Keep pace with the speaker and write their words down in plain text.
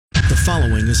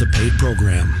following is a paid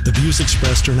program. The views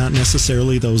expressed are not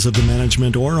necessarily those of the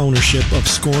management or ownership of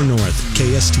Score North,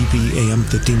 KSTP AM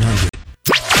 1500.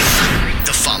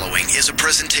 The following is a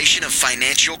presentation of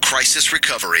Financial Crisis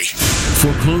Recovery.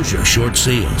 Foreclosure, short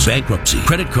sales, bankruptcy,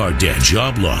 credit card debt,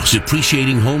 job loss,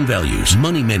 depreciating home values,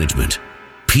 money management.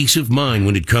 Peace of mind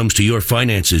when it comes to your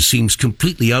finances seems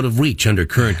completely out of reach under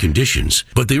current conditions,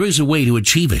 but there is a way to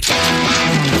achieve it.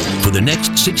 For the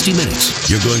next 60 minutes,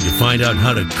 you're going to find out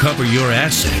how to cover your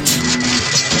assets.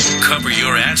 Cover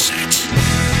your assets.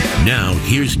 Now,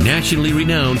 here's nationally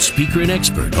renowned speaker and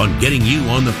expert on getting you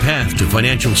on the path to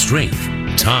financial strength,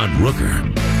 Todd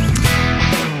Rooker.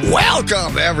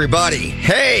 Welcome, everybody.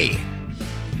 Hey,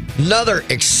 another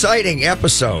exciting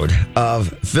episode of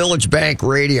Village Bank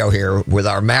Radio here with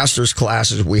our master's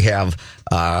classes. We have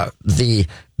the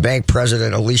bank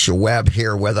president, Aleesha Webb,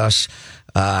 here with us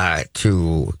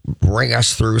to bring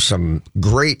us through some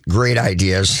great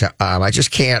ideas. I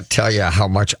just can't tell you how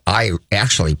much I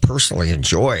actually personally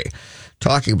enjoy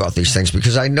talking about these things,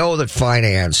 because I know that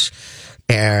finance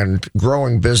and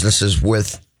growing businesses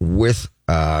with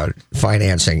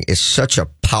financing is such a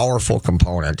powerful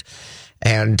component.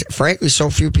 And frankly,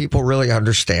 so few people really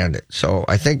understand it. So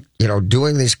I think,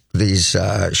 doing these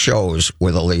shows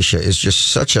with Aleesha is just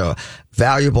such a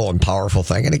valuable and powerful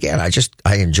thing. And again, I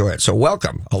enjoy it. So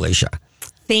welcome, Aleesha.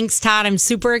 Thanks, Todd. I'm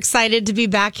super excited to be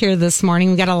back here this morning.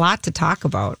 We've got a lot to talk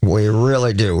about. We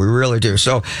really do. We really do.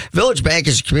 So Village Bank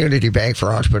is a community bank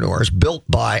for entrepreneurs, built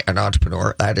by an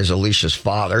entrepreneur. That is Aleesha's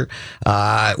father.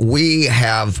 We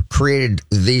have created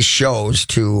these shows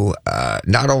to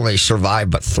not only survive,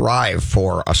 but thrive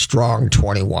for a strong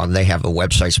 21. They have a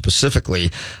website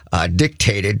specifically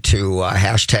dictated to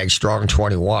hashtag strong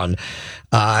 21.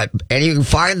 And you can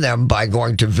find them by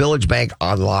going to Village Bank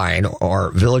Online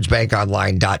or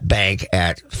villagebankonline.bank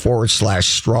at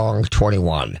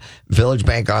 /strong21.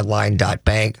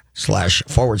 villagebankonline.bank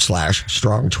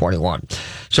 /strong21.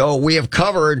 So we have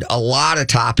covered a lot of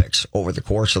topics over the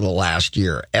course of the last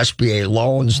year. SBA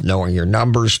loans, knowing your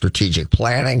numbers, strategic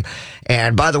planning.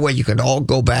 And by the way, you can all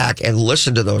go back and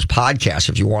listen to those podcasts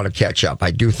if you want to catch up.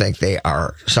 I do think they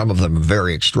are, some of them,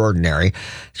 very extraordinary,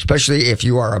 especially if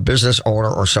you are a business owner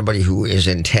or somebody who is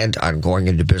intent on going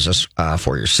into business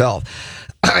for yourself.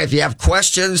 If you have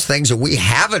questions, things that we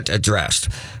haven't addressed,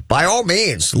 by all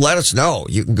means, let us know.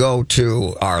 You can go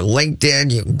to our LinkedIn.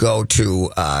 You can go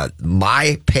to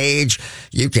my page.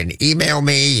 You can email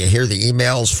me. You hear the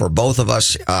emails for both of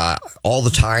us all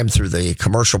the time through the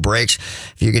commercial breaks.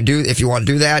 If you want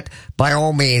to do that, by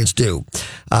all means, do.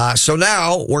 So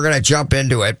now we're going to jump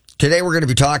into it. Today we're going to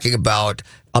be talking about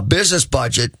a business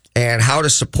budget and how to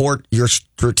support your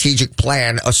strategic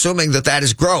plan, assuming that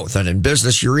is growth. And in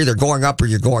business, you're either going up or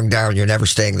you're going down. You're never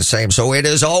staying the same. So it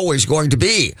is always going to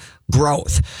be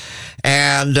growth.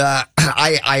 And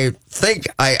I think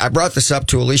I brought this up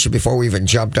to Aleesha before we even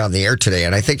jumped on the air today,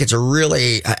 and I think it's a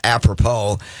really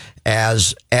apropos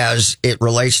as it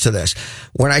relates to this.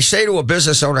 When I say to a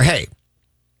business owner, hey,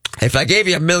 if I gave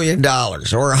you $1 million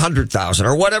or 100,000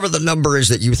 or whatever the number is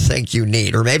that you think you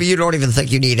need, or maybe you don't even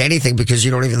think you need anything because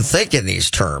you don't even think in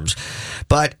these terms.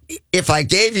 But if I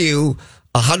gave you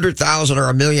 100,000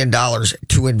 or $1 million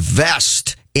to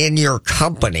invest in your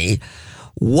company,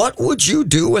 what would you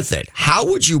do with it? How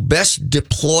would you best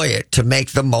deploy it to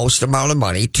make the most amount of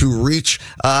money to reach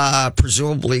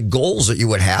presumably goals that you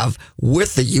would have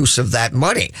with the use of that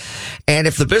money? And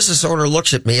if the business owner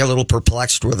looks at me a little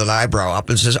perplexed with an eyebrow up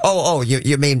and says,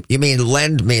 you mean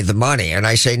lend me the money? And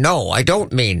I say, no, I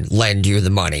don't mean lend you the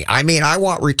money. I mean, I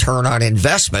want return on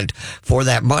investment for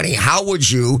that money. How would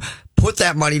you put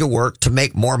that money to work to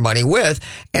make more money with?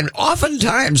 And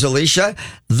oftentimes, Aleesha,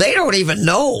 they don't even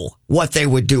know what they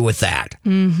would do with that.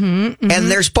 And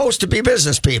they're supposed to be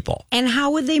business people. And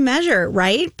how would they measure,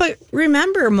 right? But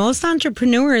remember, most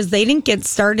entrepreneurs, they didn't get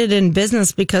started in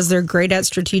business because they're great at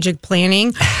strategic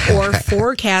planning or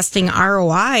forecasting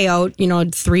ROI out,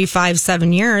 3, 5,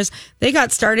 7 years. They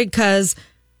got started because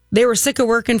they were sick of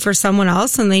working for someone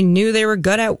else and they knew they were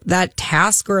good at that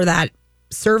task or that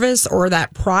service or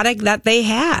that product that they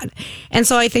had. And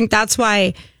so I think that's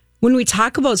why when we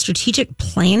talk about strategic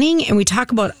planning and we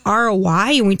talk about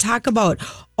ROI and we talk about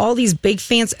all these big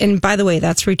fans, and by the way,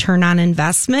 that's return on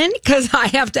investment, because I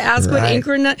have to ask what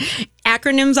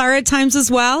acronyms are at times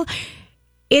as well.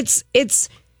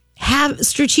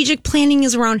 Strategic planning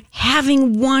is around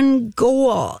having one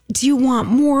goal. Do you want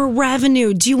more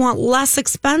revenue? Do you want less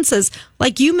expenses?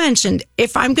 Like you mentioned,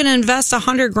 if I'm going to invest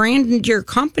 $100,000 into your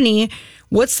company,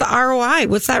 what's the ROI?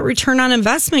 What's that return on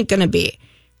investment going to be?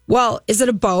 Well, is it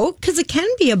a boat? Because it can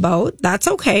be a boat. That's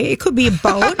okay. It could be a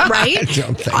boat, right? I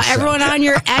don't think so. Everyone at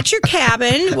your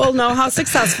cabin will know how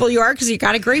successful you are because you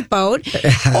got a great boat.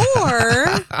 Or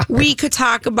we could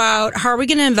talk about how are we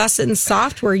going to invest in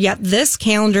software yet this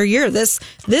calendar year, this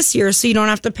year, so you don't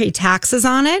have to pay taxes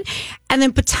on it. And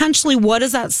then potentially, what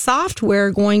is that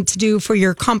software going to do for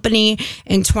your company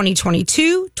in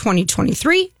 2022,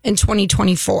 2023, and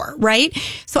 2024, right?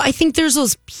 So I think there's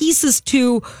those pieces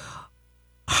to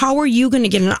how are you going to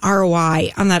get an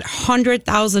ROI on that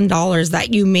 $100,000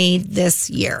 that you made this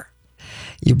year?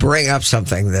 You bring up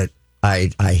something that I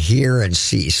hear and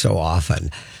see so often.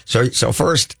 So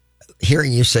first,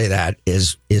 hearing you say that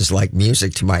is like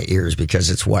music to my ears because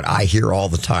it's what I hear all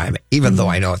the time, even though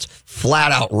I know it's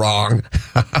flat out wrong.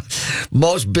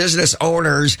 Most business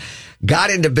owners got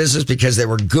into business because they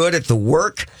were good at the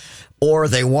work, or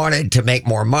they wanted to make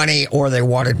more money, or they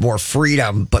wanted more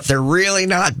freedom, but they're really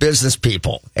not business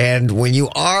people. And when you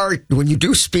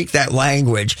do speak that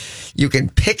language, you can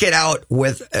pick it out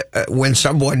with when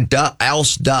someone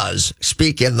else does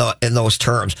speak in those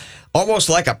terms. Almost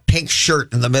like a pink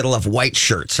shirt in the middle of white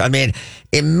shirts. I mean,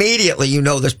 immediately you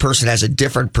know this person has a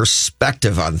different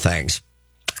perspective on things.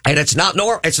 And it's not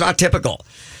typical.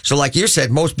 So like you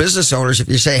said, most business owners, if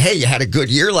you say, hey, you had a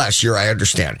good year last year, I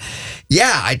understand.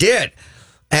 Yeah, I did.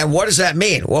 And what does that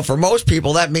mean? Well, for most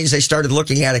people, that means they started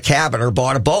looking at a cabin or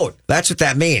bought a boat. That's what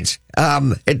that means.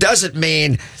 It doesn't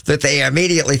mean that they are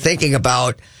immediately thinking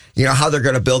about, how they're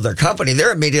going to build their company.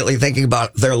 They're immediately thinking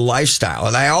about their lifestyle.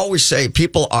 And I always say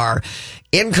people are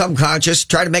income conscious,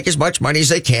 try to make as much money as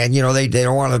they can. They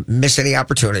don't want to miss any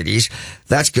opportunities.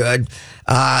 That's good.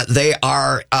 They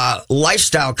are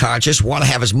lifestyle conscious, want to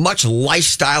have as much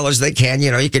lifestyle as they can.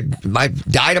 You might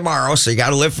die tomorrow, so you got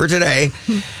to live for today.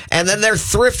 And then they're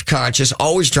thrift conscious,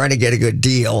 always trying to get a good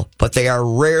deal, but they are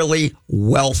rarely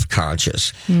wealth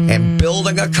conscious. And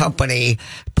building a company,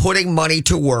 putting money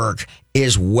to work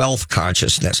is wealth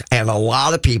consciousness. And a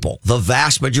lot of people, the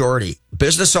vast majority,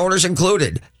 business owners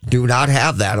included, do not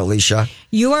have that, Aleesha.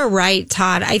 You are right,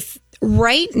 Todd.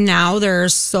 Right now, there are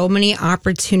so many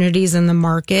opportunities in the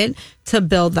market to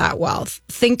build that wealth.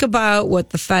 Think about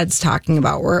what the Fed's talking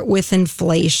about with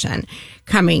inflation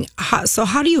coming. So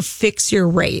how do you fix your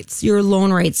rates, your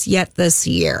loan rates yet this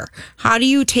year? How do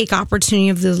you take opportunity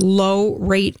of the low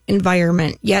rate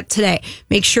environment yet today?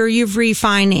 Make sure you've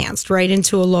refinanced right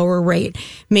into a lower rate.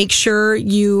 Make sure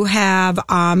you have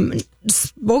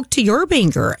spoke to your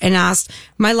banker and asked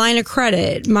my line of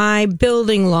credit, my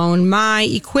building loan, my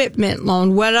equipment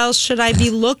loan. What else should I be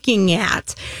looking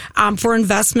at for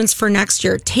investments for next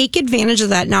year? Take advantage of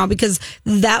that now because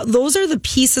those are the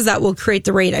pieces that will create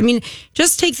the rate. I mean,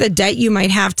 just take the debt you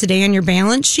might have today on your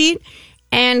balance sheet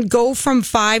and go from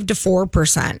 5 to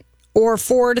 4% or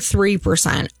 4 to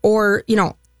 3% or,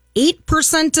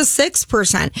 8% to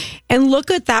 6% and look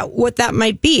at that, what that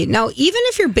might be. Now, even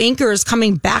if your banker is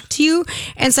coming back to you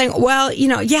and saying, well,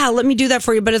 let me do that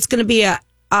for you, but it's going to be a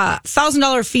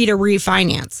 $1,000 fee to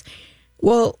refinance.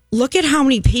 Well, look at how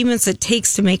many payments it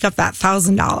takes to make up that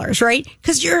 $1,000, right?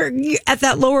 Because you're at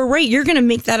that lower rate, you're going to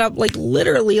make that up like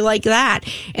literally like that.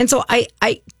 And so I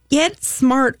get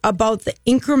smart about the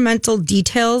incremental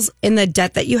details in the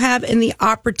debt that you have and the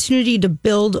opportunity to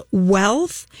build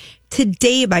wealth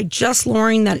today by just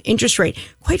lowering that interest rate.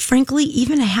 Quite frankly,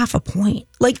 even a half a point.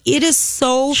 Like it is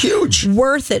so huge,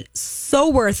 worth it. So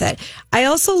worth it. I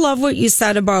also love what you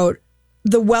said about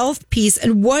the wealth piece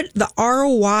and what the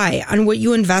ROI on what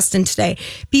you invest in today.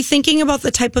 Be thinking about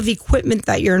the type of equipment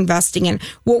that you're investing in.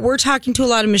 What we're talking to a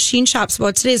lot of machine shops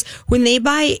about today is when they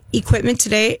buy equipment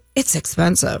today, it's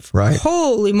expensive. Right.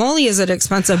 Holy moly, is it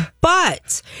expensive?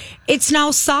 But it's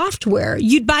now software.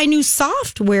 You'd buy new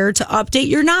software to update.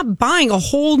 You're not buying a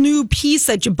whole new piece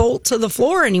that you bolt to the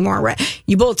floor anymore, right?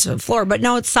 You bolt to the floor, but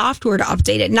now it's software to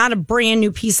update it, not a brand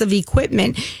new piece of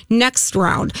equipment next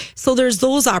round. So there's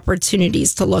those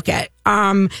opportunities to look at.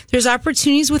 There's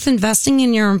opportunities with investing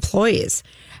in your employees.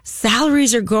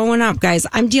 Salaries are going up, guys.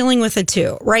 I'm dealing with it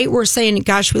too, right? We're saying,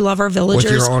 gosh, we love our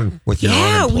villagers. With your own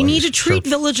employees. We need to treat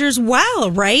villagers well,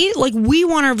 right? Like we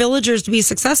want our villagers to be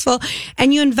successful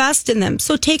and you invest in them.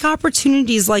 So take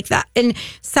opportunities like that. And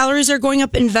salaries are going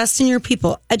up. Invest in your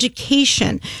people.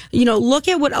 Education. Look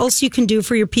at what else you can do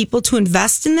for your people to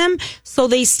invest in them so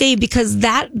they stay because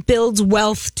that builds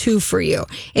wealth too for you.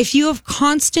 If you have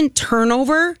constant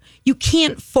turnover, you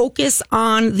can't focus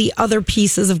on the other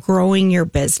pieces of growing your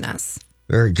business.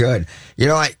 Very good.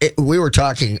 We were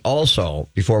talking also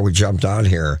before we jumped on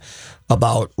here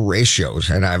about ratios.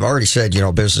 And I've already said,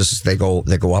 businesses, they go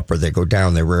up or they go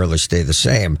down. They rarely stay the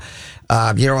same.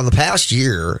 In the past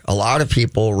year, a lot of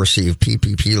people received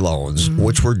PPP loans,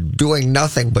 which were doing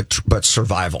nothing but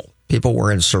survival. People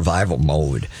were in survival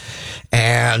mode,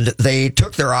 and they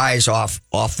took their eyes off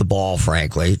the ball,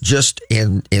 frankly, just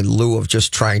in lieu of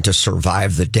just trying to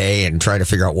survive the day and trying to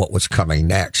figure out what was coming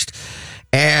next.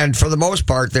 And for the most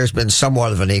part, there's been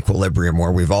somewhat of an equilibrium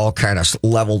where we've all kind of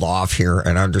leveled off here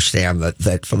and understand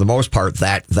that for the most part,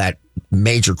 that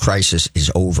major crisis is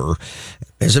over.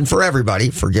 Isn't for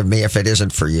everybody. Forgive me if it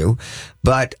isn't for you.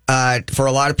 But for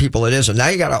a lot of people, it is. And now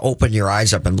you got to open your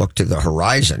eyes up and look to the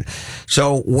horizon.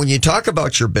 So when you talk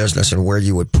about your business and where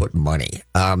you would put money,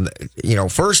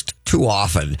 first, too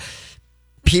often,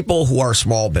 people who are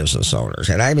small business owners,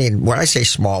 and I mean, when I say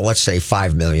small, let's say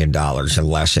 $5 million and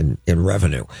less in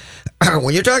revenue.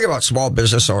 When you're talking about small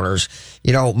business owners,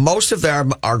 most of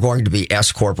them are going to be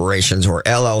S corporations or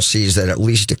LLCs that at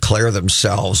least declare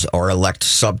themselves or elect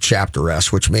subchapter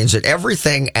S, which means that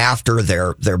everything after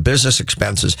their business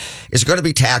expenses is going to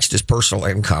be taxed as personal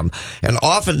income. And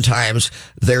oftentimes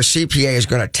their CPA is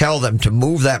going to tell them to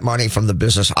move that money from the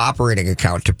business operating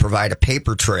account to provide a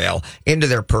paper trail into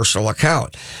their personal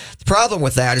account. The problem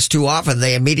with that is too often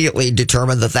they immediately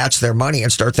determine that that's their money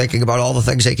and start thinking about all the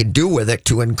things they can do with it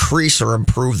to increase or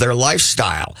improve their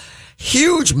lifestyle.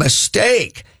 Huge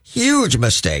mistake. Huge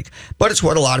mistake. But it's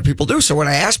what a lot of people do. So when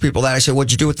I ask people that, I say,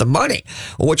 what'd you do with the money?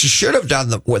 Well, what you should have done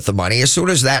with the money, as soon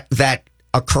as that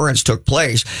occurrence took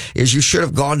place, is you should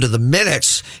have gone to the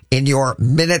minutes in your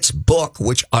minutes book,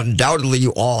 which undoubtedly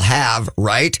you all have,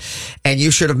 right? And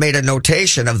you should have made a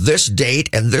notation of this date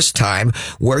and this time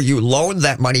where you loaned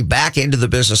that money back into the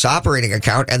business operating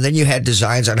account, and then you had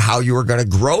designs on how you were going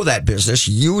to grow that business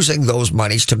using those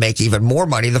monies to make even more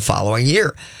money the following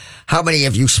year. How many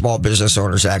of you small business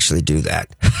owners actually do that?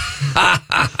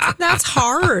 That's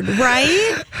hard,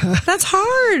 right? That's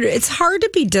hard. It's hard to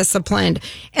be disciplined.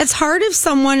 It's hard if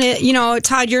someone,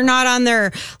 Todd, you're not on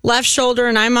their left shoulder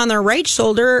and I'm on their right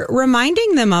shoulder,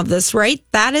 reminding them of this, right?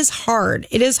 That is hard.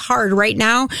 It is hard. Right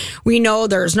now, we know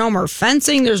there's no more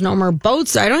fencing. There's no more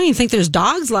boats. I don't even think there's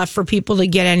dogs left for people to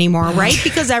get anymore, right?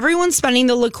 Because everyone's spending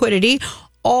the liquidity,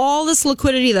 all this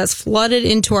liquidity that's flooded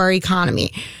into our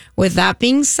economy. With that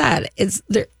being said, it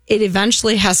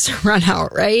eventually has to run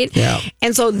out, right? Yeah.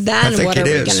 And so then what are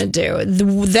we going to do?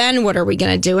 Then what are we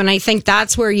going to do? And I think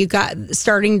that's where you got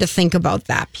starting to think about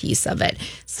that piece of it.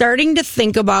 Starting to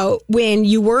think about when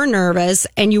you were nervous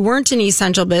and you weren't in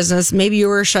essential business, maybe you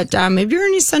were shut down, maybe you're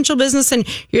in essential business and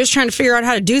you're just trying to figure out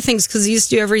how to do things because you used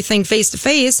to do everything face to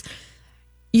face.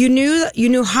 You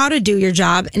knew how to do your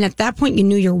job. And at that point, you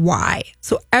knew your why.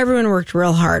 So everyone worked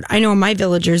real hard. I know my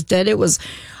villagers did. It was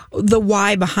the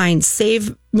why behind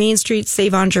Save Main Street,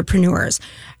 Save Entrepreneurs.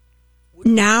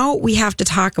 Now we have to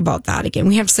talk about that again.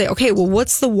 We have to say, okay, well,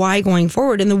 what's the why going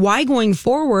forward? And the why going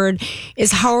forward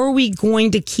is how are we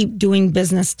going to keep doing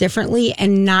business differently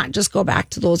and not just go back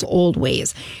to those old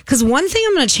ways? Because one thing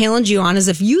I'm going to challenge you on is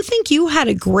if you think you had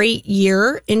a great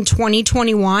year in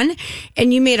 2021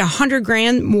 and you made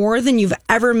 $100,000 more than you've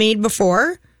ever made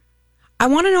before, I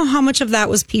want to know how much of that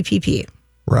was PPP.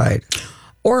 Right.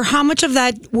 Or how much of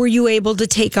that were you able to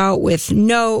take out with in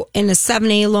a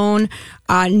 7A loan,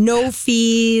 no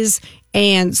fees,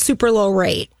 and super low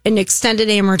rate and extended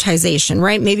amortization,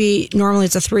 right? Maybe normally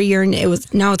it's a 3-year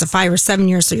and now it's a 5 or 7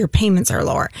 years, so your payments are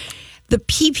lower. The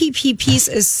PPP piece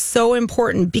is so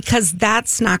important because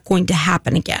that's not going to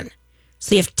happen again.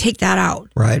 So you have to take that out.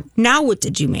 Right. Now what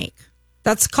did you make?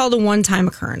 That's called a one-time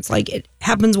occurrence. Like it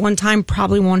happens one time,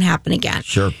 probably won't happen again.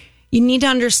 Sure. You need to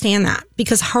understand that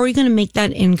because how are you going to make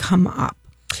that income up?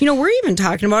 We're even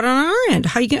talking about on our end.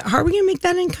 How are we going to make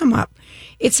that income up?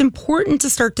 It's important to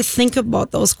start to think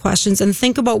about those questions and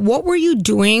think about what were you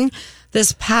doing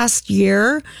this past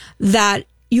year that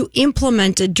you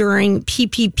implemented during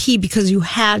PPP because you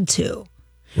had to.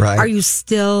 Right. Are you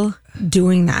still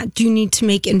doing that? Do you need to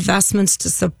make investments to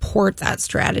support that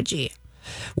strategy?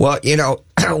 Well,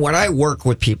 when I work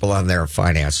with people on their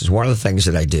finances, one of the things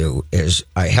that I do is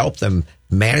I help them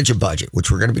manage a budget,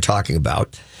 which we're going to be talking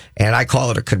about. And I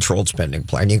call it a controlled spending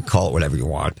plan. You can call it whatever you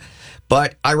want.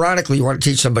 But ironically, you want to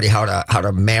teach somebody how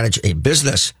to manage a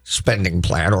business spending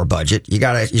plan or budget.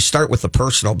 You start with the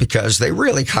personal because they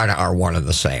really kind of are one and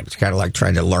the same. It's kind of like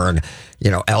trying to learn,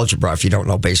 algebra if you don't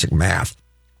know basic math.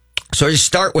 So you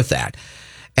start with that.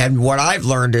 And what I've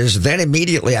learned is then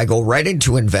immediately I go right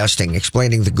into investing,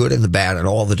 explaining the good and the bad and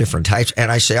all the different types. And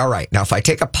I say, all right, now if I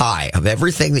take a pie of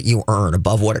everything that you earn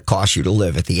above what it costs you to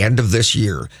live at the end of this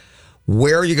year,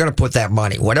 Where are you going to put that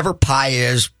money? Whatever pie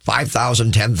is,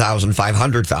 5,000, 10,000,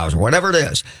 500,000, whatever it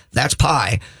is, that's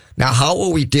pie. Now, how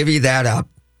will we divvy that up?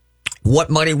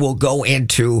 What money will go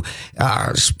into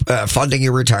funding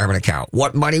your retirement account?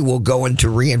 What money will go into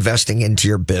reinvesting into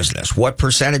your business? What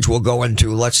percentage will go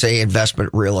into, let's say, investment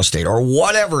real estate or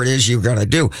whatever it is you're going to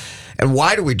do? And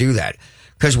why do we do that?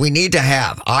 Because we need to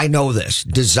have, I know this,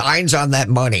 designs on that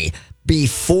money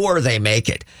before they make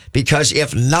it. Because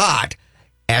if not,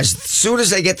 as soon as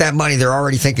they get that money, they're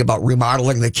already thinking about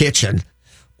remodeling the kitchen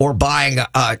or buying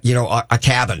a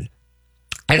cabin.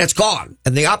 And it's gone.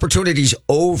 And the opportunity's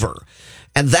over.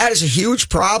 And that is a huge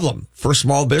problem for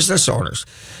small business owners.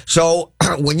 So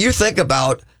when you think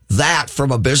about that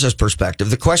from a business perspective,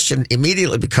 the question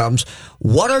immediately becomes,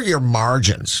 what are your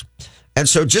margins? And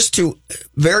so just to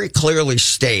very clearly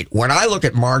state, when I look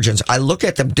at margins, I look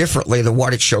at them differently than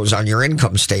what it shows on your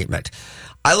income statement.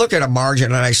 I look at a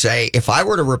margin and I say, if I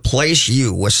were to replace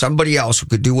you with somebody else who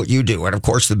could do what you do, and of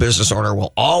course the business owner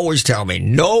will always tell me,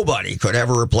 nobody could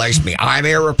ever replace me. I'm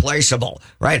irreplaceable,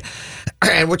 right?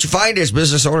 And what you find is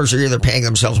business owners are either paying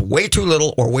themselves way too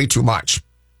little or way too much.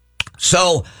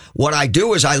 So what I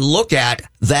do is I look at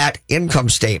that income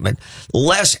statement,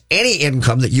 less any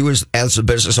income that you as a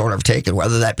business owner have taken,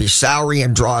 whether that be salary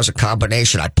and draw as a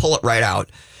combination. I pull it right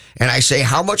out and I say,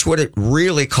 how much would it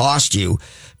really cost you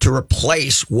to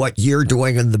replace what you're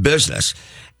doing in the business?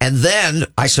 And then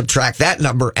I subtract that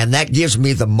number and that gives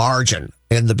me the margin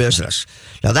in the business.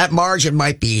 Now that margin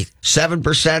might be 7%,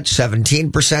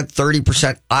 17%,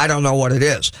 30%. I don't know what it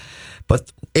is. But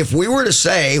if we were to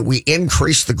say we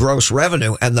increase the gross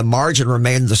revenue and the margin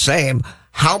remained the same,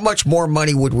 how much more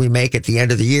money would we make at the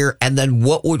end of the year? And then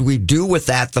what would we do with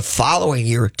that the following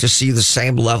year to see the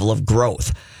same level of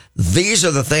growth? These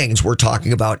are the things we're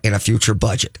talking about in a future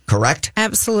budget, correct?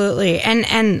 Absolutely.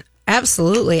 And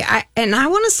absolutely. I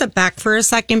want to step back for a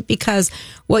second because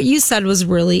what you said was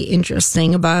really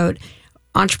interesting about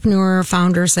entrepreneur,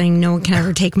 founder saying no one can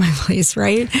ever take my place,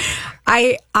 right?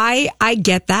 I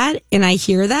get that and I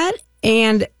hear that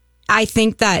and I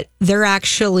think that they're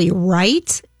actually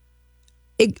right.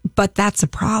 But that's a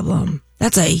problem.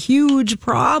 That's a huge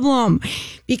problem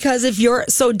because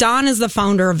so Don is the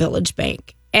founder of Village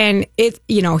Bank and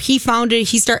he founded,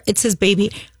 it's his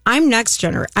baby.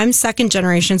 I'm second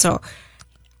generation. So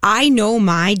I know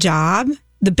my job.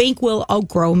 The bank will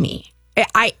outgrow me.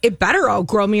 It better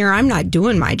outgrow me or I'm not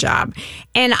doing my job.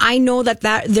 And I know that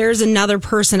there's another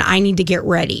person I need to get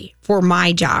ready for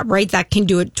my job, right? That can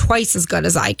do it twice as good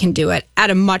as I can do it at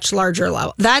a much larger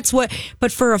level.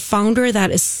 But for a founder,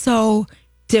 that is so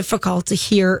difficult to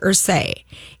hear or say.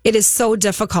 It is so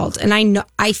difficult. And I know,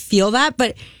 I feel that,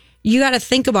 but you got to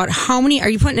think about how many, are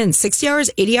you putting in 60 hours,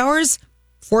 80 hours,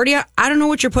 40 hours? I don't know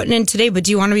what you're putting in today, but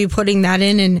do you want to be putting that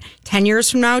in 10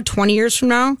 years from now, 20 years from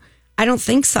now? I don't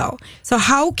think so. So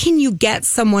how can you get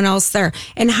someone else there?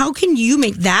 And how can you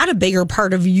make that a bigger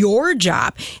part of your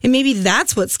job? And maybe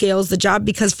that's what scales the job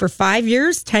because for 5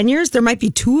 years, 10 years, there might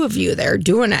be two of you there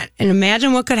doing it. And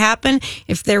imagine what could happen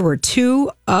if there were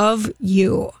two of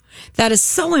you. That is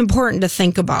so important to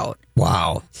think about.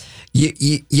 Wow.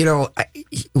 You know,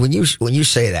 when you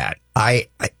say that, I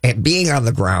being on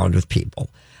the ground with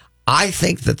people, I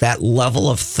think that level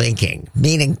of thinking,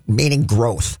 meaning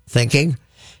growth thinking,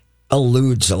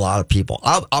 eludes a lot of people.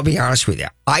 I'll be honest with you.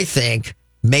 I think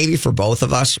maybe for both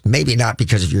of us, maybe not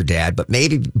because of your dad, but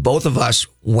maybe both of us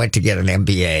went to get an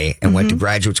MBA and went to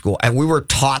graduate school and we were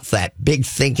taught that big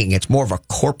thinking. It's more of a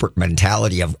corporate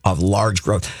mentality of large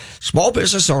growth. Small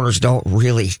business owners don't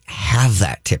really have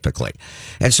that typically.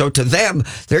 And so to them,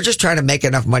 they're just trying to make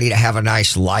enough money to have a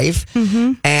nice life.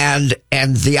 And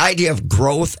the idea of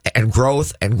growth and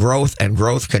growth and growth and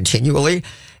growth continually,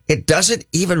 it doesn't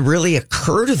even really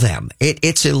occur to them.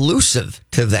 It's elusive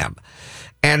to them.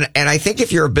 And I think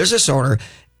if you're a business owner,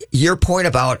 your point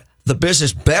about the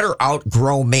business better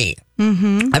outgrow me.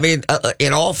 I mean,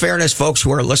 in all fairness, folks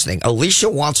who are listening,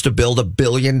 Aleesha wants to build $1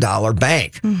 billion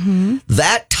bank.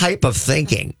 That type of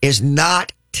thinking is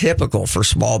not typical for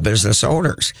small business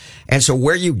owners. And so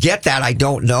where you get that, I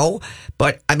don't know.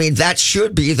 But I mean, that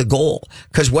should be the goal.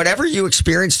 Because whatever you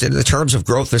experienced in the terms of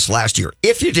growth this last year,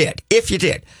 if you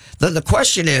did, then the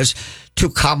question is to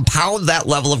compound that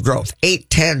level of growth, 8,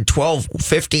 10, 12,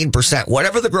 15%,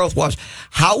 whatever the growth was,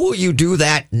 how will you do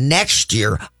that next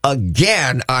year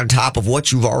again on top of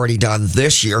what you've already done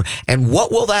this year? And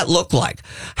what will that look like?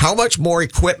 How much more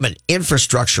equipment,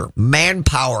 infrastructure,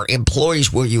 manpower,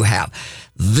 employees will you have?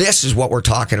 This is what we're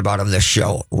talking about on this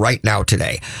show right now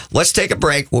today. Let's take a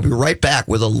break. We'll be right back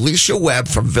with Aleesha Webb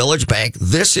from Village Bank.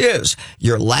 This is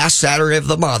your last Saturday of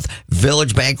the month,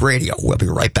 Village Bank Radio. We'll be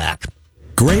right back.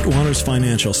 Great Waters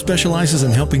Financial specializes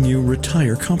in helping you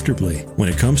retire comfortably. When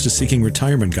it comes to seeking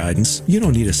retirement guidance, you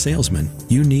don't need a salesman.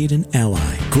 You need an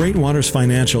ally. Great Waters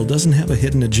Financial doesn't have a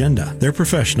hidden agenda. Their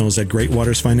professionals at Great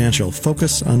Waters Financial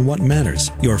focus on what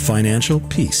matters, your financial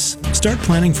peace. Start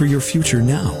planning for your future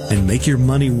now and make your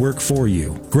money work for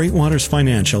you. Great Waters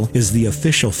Financial is the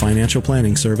official financial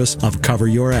planning service of Cover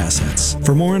Your Assets.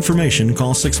 For more information,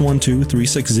 call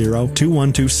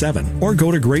 612-360-2127 or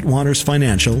go to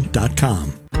greatwatersfinancial.com.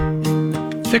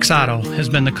 Fix Auto has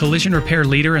been the collision repair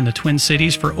leader in the Twin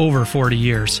Cities for over 40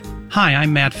 years. Hi,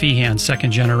 I'm Matt Feehan,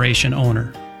 second-generation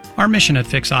owner. Our mission at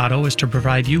Fix Auto is to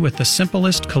provide you with the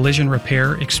simplest collision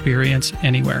repair experience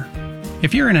anywhere.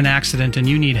 If you're in an accident and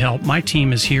you need help, my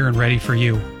team is here and ready for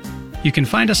you. You can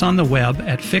find us on the web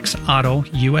at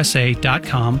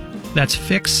fixautousa.com. That's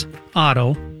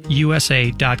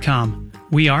fixautousa.com.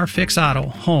 We are Fix Auto,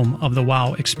 home of the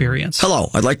WOW experience. Hello,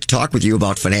 I'd like to talk with you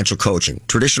about financial coaching.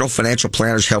 Traditional financial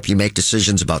planners help you make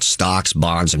decisions about stocks,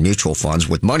 bonds, and mutual funds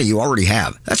with money you already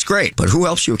have. That's great, but who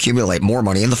helps you accumulate more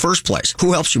money in the first place?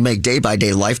 Who helps you make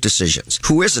day-by-day life decisions?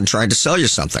 Who isn't trying to sell you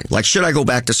something? Like, should I go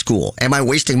back to school? Am I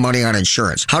wasting money on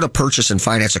insurance? How to purchase and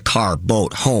finance a car,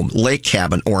 boat, home, lake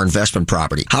cabin, or investment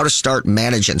property? How to start,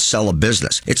 manage, and sell a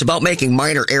business? It's about making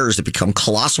minor errors that become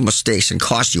colossal mistakes and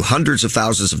cost you hundreds of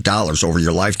thousands of dollars over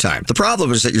your lifetime. The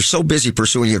problem is that you're so busy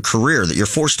pursuing your career that you're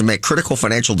forced to make critical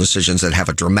financial decisions that have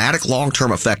a dramatic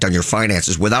long-term effect on your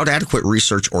finances without adequate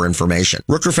research or information.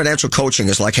 Rooker Financial Coaching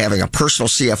is like having a personal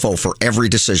CFO for every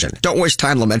decision. Don't waste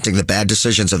time lamenting the bad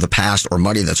decisions of the past or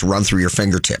money that's run through your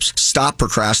fingertips. Stop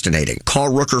procrastinating. Call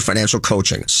Rooker Financial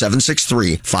Coaching,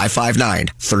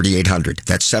 763-559-3800.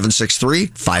 That's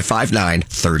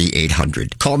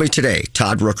 763-559-3800. Call me today,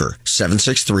 Todd Rooker,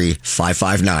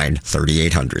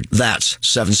 763-559-3800. That's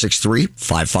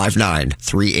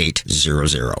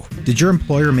 763-559-3800. Did your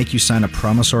employer make you sign a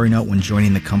promissory note when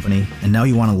joining the company, and now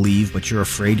you want to leave, but you're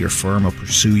afraid your firm will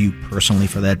pursue you personally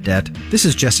for that debt? This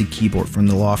is Jesse Keyboard from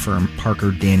the law firm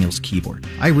Parker Daniels Keyboard.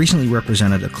 I recently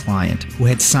represented a client who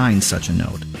had signed such a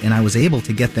note, and I was able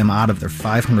to get them out of their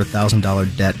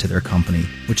 $500,000 debt to their company,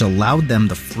 which allowed them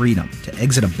the freedom to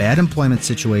exit a bad employment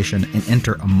situation and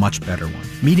enter a much better one.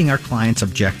 Meeting our clients'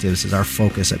 objectives is our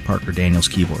focus at Parker Daniels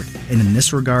Keyboard, and in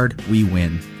this regard, we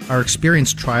win. Our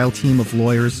experienced trial team of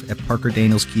lawyers at Parker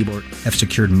Daniels Keyboard have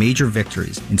secured major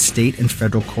victories in state and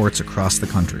federal courts across the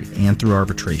country and through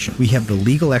arbitration. We have the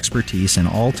legal expertise in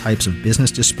all types of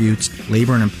business disputes,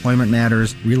 labor and employment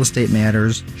matters, real estate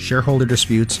matters, shareholder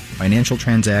disputes, financial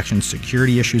transactions,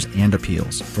 security issues, and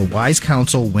appeals. For wise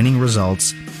counsel, winning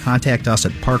results, contact us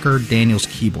at Parker Daniels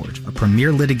Keyboard, a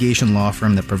premier litigation law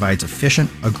firm that provides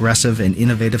efficient, aggressive, and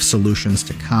innovative solutions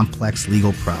to complex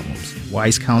legal problems.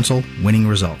 Wise counsel, winning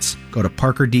results. Go to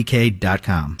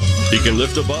parkerdk.com. He can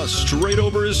lift a bus straight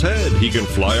over his head. He can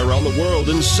fly around the world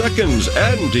in seconds.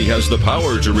 And he has the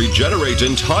power to regenerate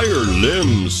entire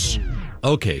limbs.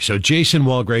 Okay, so Jason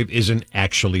Walgrave isn't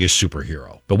actually a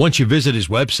superhero. But once you visit his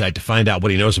website to find out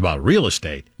what he knows about real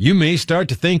estate, you may start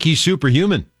to think he's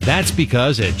superhuman. That's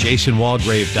because at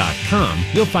jasonwalgrave.com,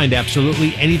 you'll find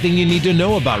absolutely anything you need to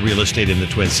know about real estate in the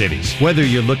Twin Cities. Whether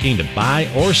you're looking to buy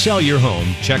or sell your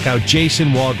home, check out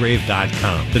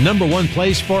jasonwalgrave.com, the #1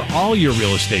 place for all your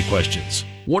real estate questions.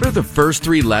 What are the first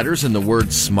three letters in the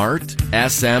word SMART?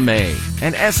 SMA.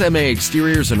 And SMA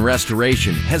Exteriors and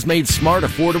Restoration has made smart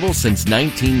affordable since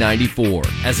 1994.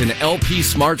 As an LP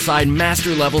SmartSide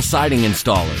Master Level Siding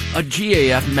Installer, a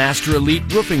GAF Master Elite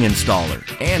Roofing Installer,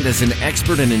 and as an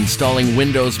expert in installing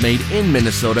windows made in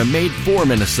Minnesota, made for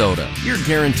Minnesota, you're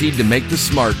guaranteed to make the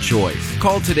smart choice.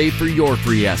 Call today for your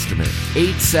free estimate.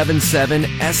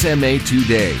 877-SMA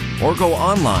today. Or go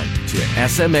online to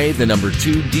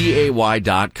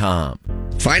SMA2DAY.com.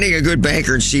 Finding a good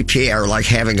banker and CPA are like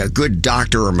having a good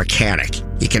doctor or mechanic.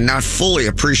 You cannot fully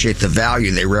appreciate the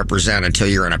value they represent until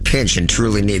you're in a pinch and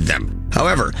truly need them.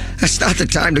 However, that's not the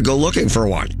time to go looking for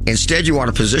one. Instead, you want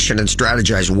to position and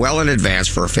strategize well in advance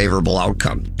for a favorable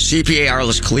outcome. CPA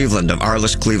Arliss Cleveland of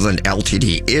Arliss Cleveland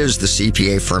LTD is the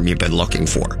CPA firm you've been looking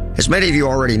for. As many of you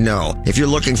already know, if you're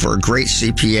looking for a great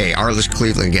CPA, Arliss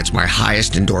Cleveland gets my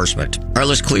highest endorsement.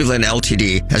 Arliss Cleveland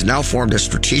LTD has now formed a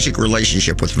strategic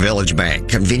relationship with Village Bank,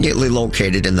 conveniently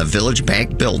located in the Village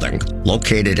Bank building,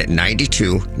 located at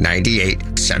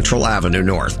 9298 Central Avenue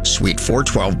North, Suite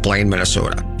 412, Blaine,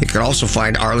 Minnesota. You can also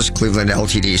find Arliss Cleveland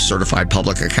LTD certified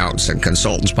public accountants and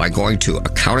consultants by going to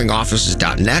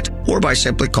accountingoffices.net or by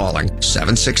simply calling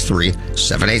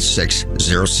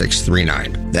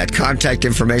 763-786-0639. That contact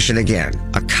information again,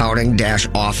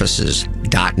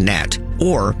 accounting-offices.net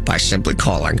or by simply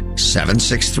calling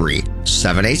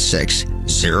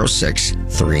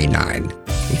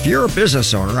 763-786-0639. If you're a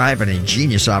business owner, I have an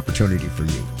ingenious opportunity for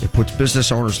you. It puts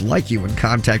business owners like you in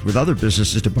contact with other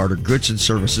businesses to barter goods and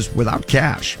services without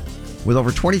cash. With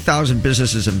over 20,000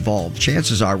 businesses involved,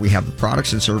 chances are we have the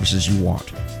products and services you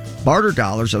want. Barter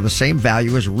dollars are the same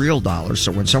value as real dollars,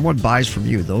 so when someone buys from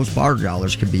you, those barter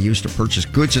dollars can be used to purchase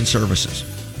goods and services.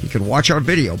 You can watch our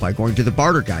video by going to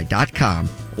thebarterguy.com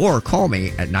or call me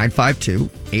at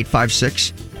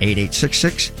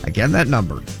 952-856-8866. Again, that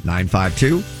number,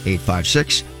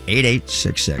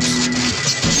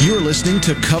 952-856-8866. You're listening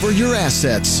to Cover Your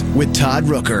Assets with Todd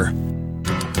Rooker.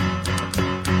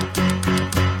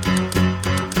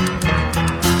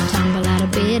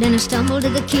 And I stumble to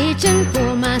the kitchen,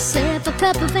 pour myself a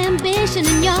cup of ambition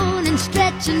and yawn and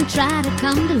stretch and try to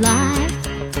come to life.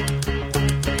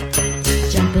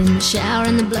 Jump in the shower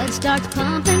and the blood starts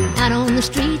pumping. Out on the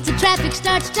streets, the traffic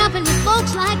starts jumping with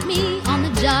folks like me on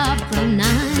the job from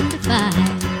 9 to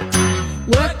 5.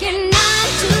 Working 9 to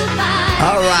 5.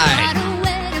 All right.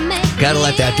 Gotta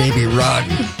let that baby run.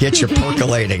 Get you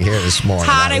percolating here this morning.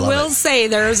 Todd, I will say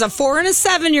there's a 4 and a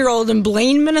 7-year-old in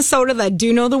Blaine, Minnesota that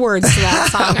do know the words to that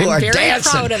song. I'm very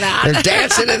proud of that. They're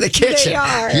dancing in the kitchen. They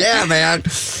are. Yeah, man.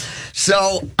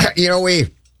 So,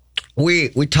 we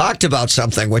talked about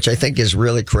something which I think is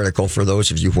really critical for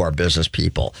those of you who are business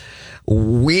people.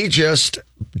 We just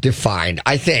defined,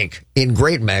 I think, in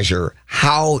great measure,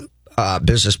 how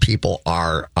business people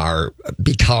are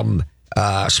become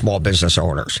small business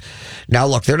owners. Now,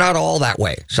 look, they're not all that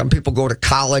way. Some people go to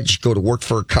college, go to work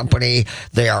for a company.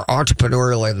 They are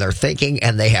entrepreneurial in their thinking,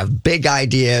 and they have big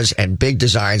ideas and big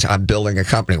designs on building a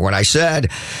company. When I said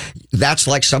that's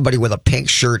like somebody with a pink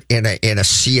shirt in a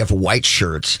sea of white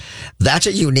shirts, that's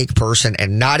a unique person,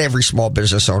 and not every small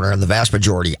business owner, and the vast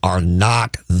majority, are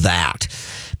not that.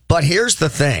 But here's the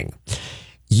thing.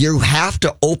 You have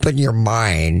to open your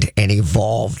mind and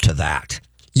evolve to that.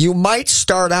 You might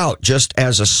start out just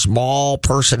as a small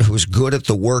person who's good at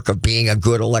the work of being a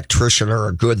good electrician or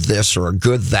a good this or a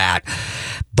good that.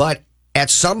 But at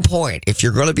some point, if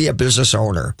you're going to be a business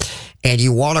owner and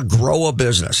you want to grow a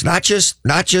business, not just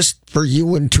for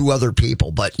you and 2 other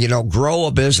people, but, grow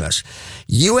a business,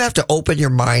 you have to open your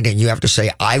mind and you have to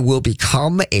say, I will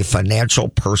become a financial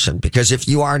person. Because if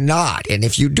you are not, and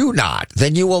if you do not,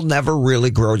 then you will never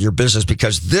really grow your business,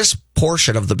 because this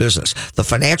portion of the business, the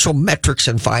financial metrics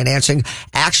and financing,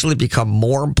 actually become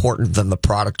more important than the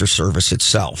product or service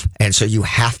itself. And so you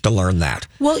have to learn that.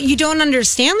 Well, you don't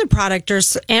understand the product or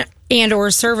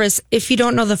service if you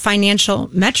don't know the financial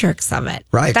metrics of it.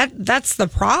 Right. That's the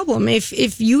problem.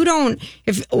 If you don't,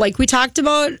 like we talked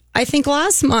about, I think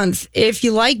last month, if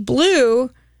you like blue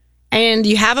and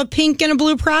you have a pink and a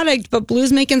blue product, but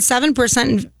blue's making 7%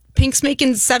 and pink's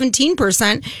making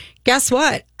 17%, guess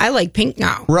what? I like pink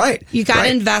now. Right. You got to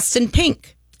invest in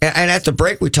pink. And at the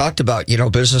break, we talked about,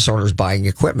 business owners buying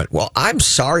equipment. Well, I'm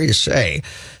sorry to say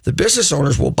the business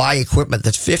owners will buy equipment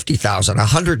that's $50,000,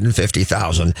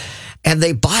 $150,000, and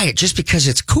they buy it just because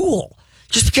it's cool,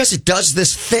 just because it does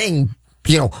this thing,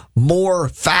 more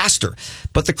faster.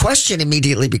 But the question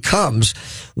immediately becomes,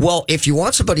 well, if you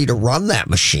want somebody to run that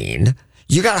machine,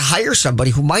 you got to hire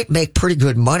somebody who might make pretty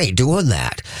good money doing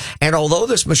that. And although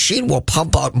this machine will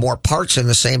pump out more parts in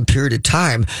the same period of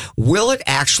time, will it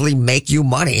actually make you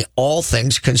money, all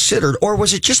things considered? Or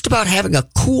was it just about having a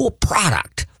cool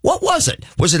product? What was it?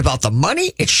 Was it about the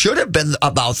money? It should have been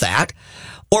about that.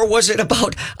 Or was it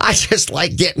about, I just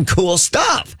like getting cool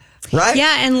stuff? Right?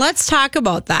 Yeah, and let's talk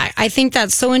about that. I think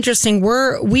that's so interesting.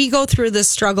 We go through this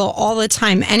struggle all the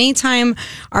time. Anytime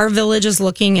our village is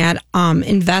looking at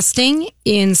investing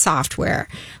in software,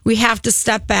 we have to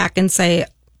step back and say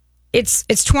it's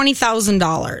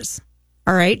 $20,000.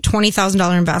 All right,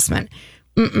 $20,000 investment.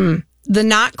 The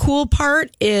not cool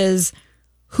part is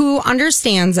who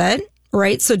understands it.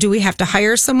 Right. So do we have to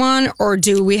hire someone, or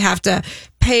do we have to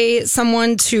pay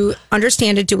someone to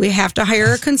understand it? Do we have to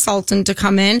hire a consultant to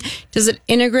come in? Does it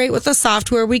integrate with the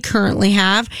software we currently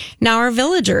have? Now our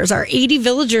villagers, our 80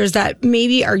 villagers that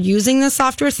maybe are using the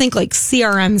software, think like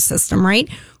CRM system, right?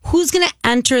 Who's going to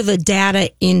enter the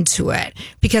data into it?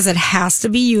 Because it has to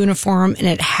be uniform and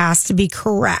it has to be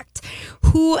correct.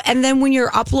 And then when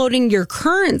you're uploading your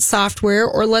current software,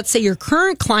 or let's say your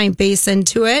current client base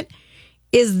into it,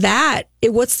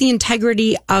 what's the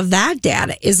integrity of that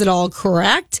data? Is it all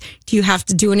correct? Do you have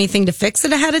to do anything to fix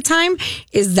it ahead of time?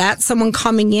 Is that someone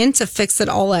coming in to fix it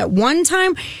all at one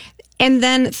time? And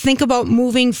then think about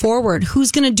moving forward.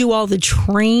 Who's going to do all the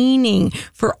training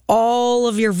for all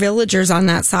of your villagers on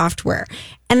that software?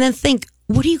 And then think,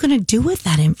 what are you going to do with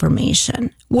that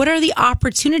information? What are the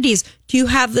opportunities? Do you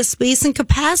have the space and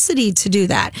capacity to do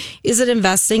that? Is it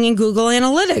investing in Google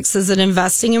Analytics? Is it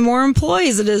investing in more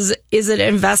employees? Is it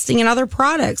investing in other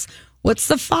products? What's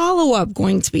the follow-up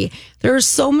going to be? There are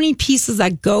so many pieces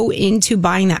that go into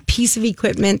buying that piece of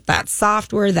equipment, that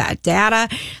software, that data,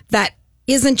 that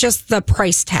isn't just the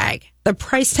price tag. The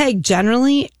price tag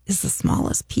generally is the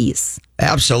smallest piece.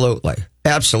 Absolutely.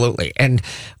 Absolutely. And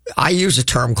I use a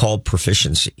term called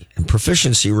proficiency. And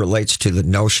proficiency relates to the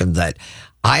notion that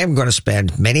I am going to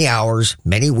spend many hours,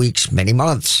 many weeks, many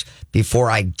months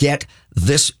before I get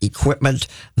this equipment,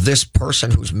 this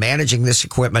person who's managing this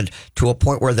equipment to a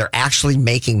point where they're actually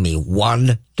making me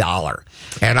 $1.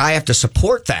 And I have to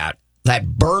support that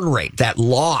burn rate, that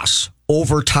loss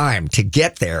over time to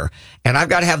get there. And I've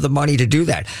got to have the money to do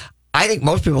that. I think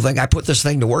most people think I put this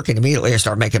thing to work and immediately I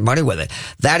start making money with it.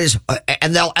 That is,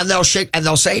 and they'll shake and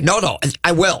they'll say, no,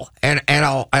 I will. And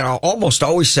I'll almost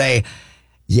always say,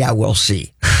 yeah, we'll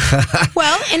see.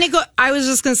 Well, I was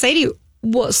just going to say to you,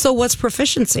 well, so what's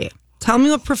proficiency? Tell me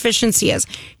what proficiency is.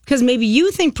 Because maybe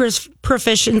you think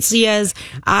proficiency is,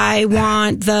 I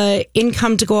want the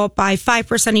income to go up by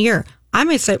 5% a year. I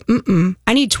might say,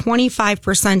 I need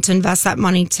 25% to invest that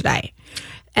money today.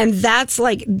 And that's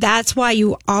why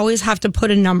you always have to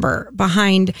put a number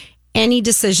behind any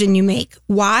decision you make.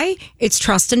 Why? It's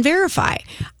trust and verify.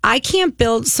 I can't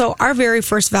build. So our very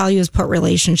first value is put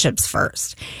relationships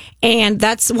first. And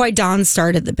that's why Don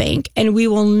started the bank. And we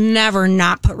will never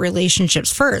not put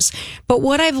relationships first. But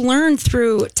what I've learned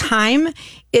through time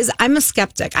is I'm a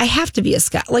skeptic. I have to be a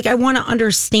skeptic. I want to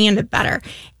understand it better.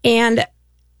 And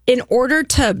in order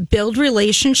to build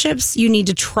relationships, you need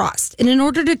to trust. And in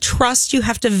order to trust, you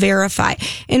have to verify.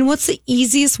 And what's the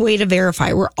easiest way to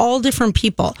verify? We're all different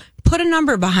people. Put a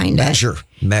number behind it. Measure.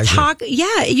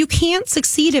 You can't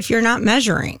succeed if you're not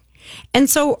measuring. And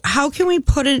so how can we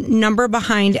put a number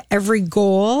behind every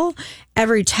goal,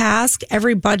 every task,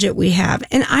 every budget we have?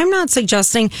 And I'm not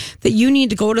suggesting that you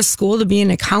need to go to school to be an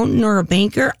accountant or a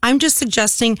banker. I'm just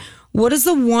suggesting, what is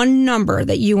the one number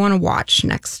that you want to watch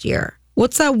next year?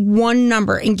 What's that one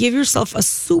number? And give yourself a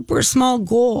super small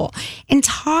goal and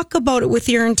talk about it with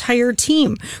your entire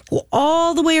team. Go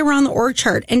all the way around the org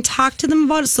chart and talk to them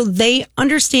about it so they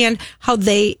understand how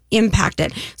they impact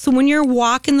it. So when you're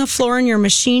walking the floor in your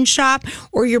machine shop,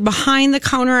 or you're behind the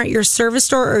counter at your service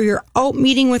store, or you're out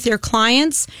meeting with your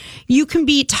clients, you can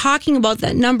be talking about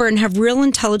that number and have real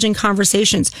intelligent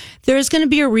conversations. There's going to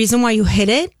be a reason why you hit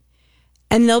it,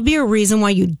 and there'll be a reason why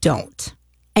you don't.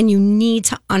 And you need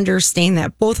to understand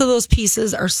that both of those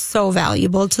pieces are so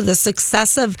valuable to the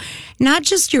success of not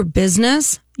just your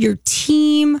business, your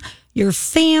team, your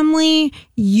family,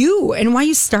 you, and why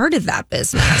you started that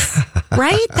business,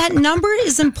 right? That number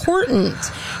is important.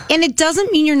 And it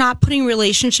doesn't mean you're not putting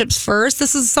relationships first.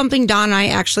 This is something Don and I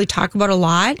actually talk about a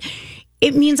lot.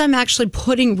 It means I'm actually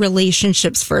putting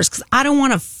relationships first, because I don't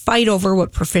want to fight over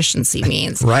what proficiency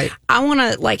means. Right. I want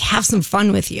to have some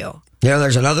fun with you.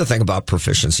 There's another thing about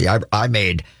proficiency.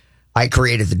 I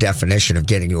created the definition of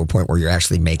getting to a point where you're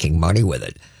actually making money with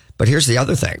it. But here's the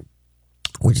other thing.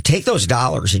 When you take those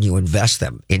dollars and you invest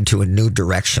them into a new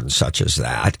direction such as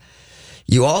that,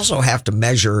 you also have to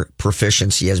measure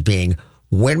proficiency as being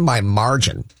when my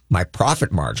margin, my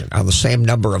profit margin on the same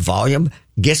number of volume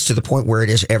gets to the point where it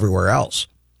is everywhere else.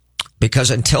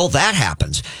 Because until that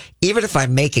happens, even if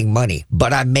I'm making money,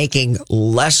 but I'm making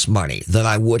less money than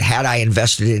I would had I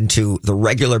invested into the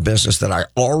regular business that I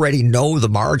already know the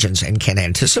margins and can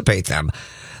anticipate them,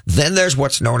 then there's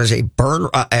what's known as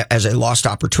as a lost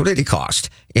opportunity cost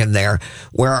in there,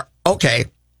 where, okay,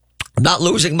 I'm not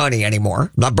losing money anymore.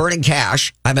 I'm not burning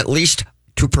cash. I'm at least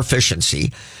to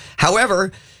proficiency.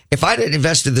 However, if I'd have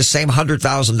invested the same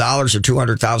 $100,000 or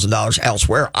 $200,000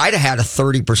 elsewhere, I'd have had a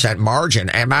 30% margin,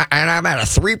 and I'm at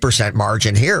a 3%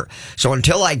 margin here. So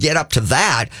until I get up to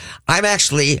that, I'm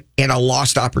actually in a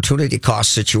lost opportunity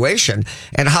cost situation.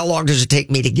 And how long does it take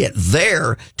me to get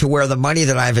there to where the money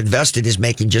that I've invested is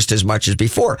making just as much as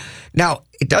before? Now,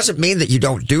 it doesn't mean that you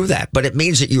don't do that, but it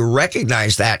means that you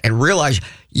recognize that and realize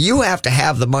you have to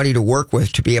have the money to work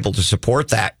with to be able to support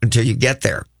that until you get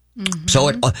there. Mm-hmm. So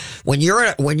when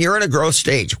you're in a growth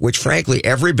stage, which frankly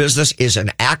every business is an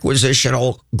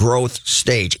acquisitional growth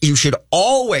stage, you should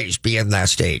always be in that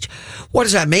stage. What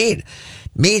does that mean? It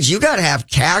means you got to have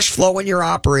cash flow in your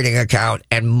operating account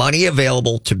and money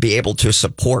available to be able to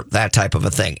support that type of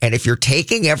a thing. And if you're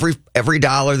taking every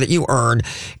dollar that you earn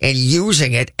and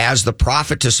using it as the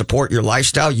profit to support your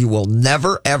lifestyle, you will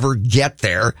never ever get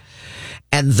there.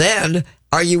 And then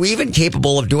Are you even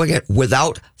capable of doing it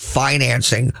without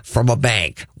financing from a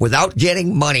bank, without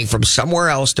getting money from somewhere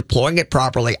else, deploying it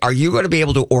properly? Are you going to be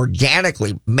able to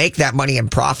organically make that money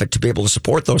and profit to be able to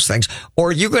support those things? Or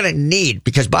are you going to need,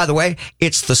 because by the way,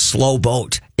 it's the slow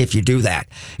boat if you do that.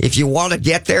 If you want to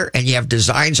get there and you have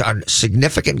designs on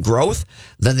significant growth,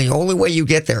 then the only way you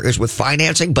get there is with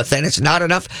financing, but then it's not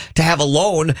enough to have a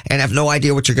loan and have no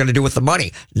idea what you're going to do with the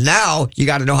money. Now you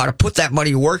got to know how to put that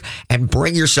money to work and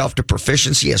bring yourself to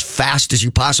proficiency as fast as you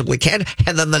possibly can.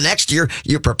 And then the next year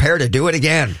you prepare to do it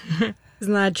again.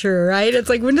 Isn't that true, right? It's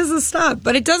like, when does it stop?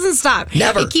 But it doesn't stop.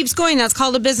 Never. It keeps going. That's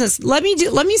called a business. Let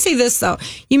me say this, though.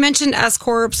 You mentioned S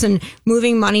corps and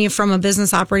moving money from a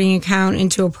business operating account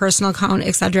into a personal account,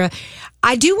 etc.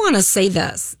 I do want to say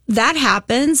this. That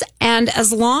happens, and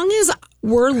as long as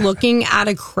we're looking at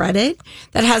a credit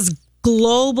that has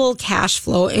global cash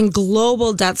flow and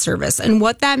global debt service. And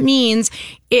what that means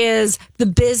is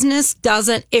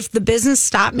if the business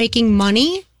stopped making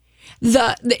money,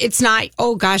 it's not,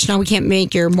 oh gosh, now we can't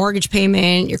make your mortgage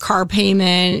payment, your car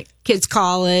payment, kids'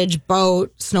 college,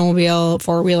 boat, snowmobile,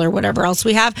 four-wheeler, whatever else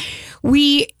we have.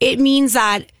 It means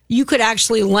that you could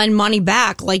actually lend money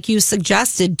back, like you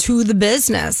suggested, to the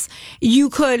business. You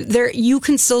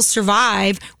can still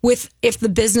survive if the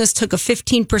business took a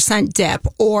 15% dip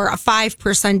or a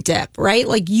 5% dip, right?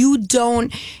 Like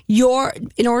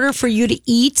in order for you to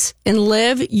eat and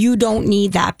live, you don't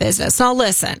need that business. Now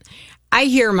listen, I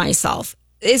hear myself.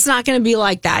 It's not going to be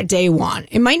like that day one.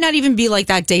 It might not even be like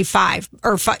that day 5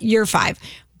 or year 5.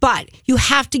 But you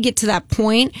have to get to that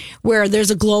point where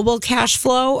there's a global cash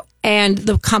flow and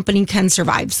the company can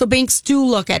survive. So banks do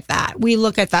look at that. We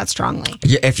look at that strongly.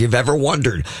 If you've ever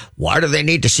wondered, why do they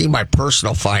need to see my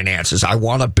personal finances? I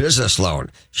want a business loan.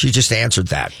 She just answered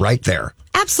that right there.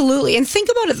 Absolutely. And think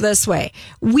about it this way.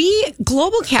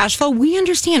 Global cash flow, we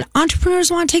understand entrepreneurs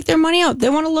want to take their money out. They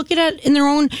want to look at it in their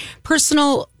own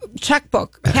personal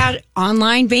checkbook,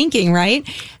 online banking, right?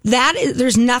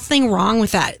 There's nothing wrong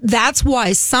with that. That's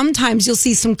why sometimes you'll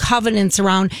see some covenants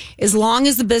around, as long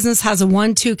as the business has a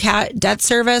 1-2 debt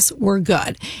service, we're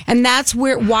good. And that's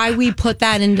why we put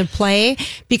that into play,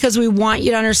 because we want you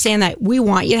to understand that we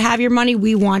want you to have your money.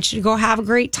 We want you to go have a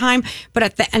great time. But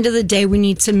at the end of the day, we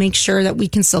need to make sure that we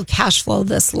can still cash flow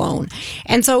this loan.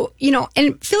 And so,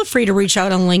 and feel free to reach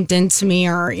out on LinkedIn to me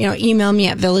or, email me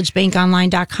at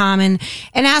villagebankonline.com and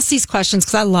ask these questions,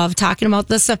 because I love talking about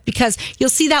this stuff, because you'll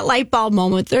see that light bulb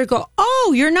moment. They'll go,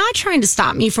 oh, you're not trying to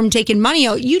stop me from taking money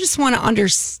out. You just want to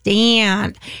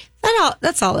understand.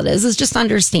 That's all it is just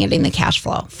understanding the cash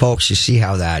flow. Folks, you see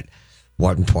how that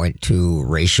 1.2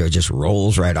 ratio just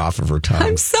rolls right off of her tongue.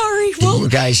 I'm sorry. Do you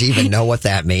guys even know what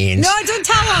that means? No, don't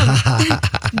tell them.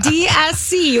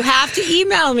 DSC. You have to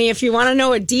email me if you want to know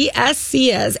what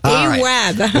DSC is.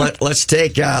 Webb. Let's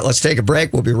take a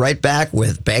break. We'll be right back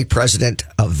with Bank President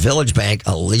of Village Bank,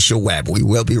 Aleesha Webb. We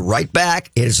will be right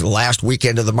back. It is the last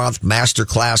weekend of the month. Master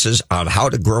classes on how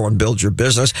to grow and build your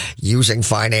business using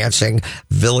financing.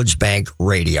 Village Bank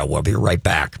Radio. We'll be right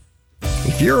back.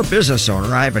 If you're a business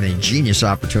owner, I have an ingenious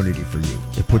opportunity for you.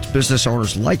 It puts business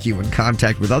owners like you in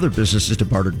contact with other businesses to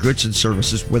barter goods and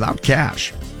services without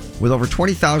cash. With over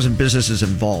 20,000 businesses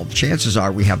involved, chances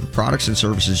are we have the products and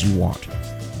services you want.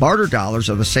 Barter dollars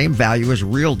are the same value as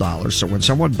real dollars, so when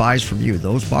someone buys from you,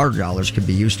 those barter dollars can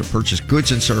be used to purchase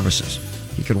goods and services.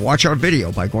 You can watch our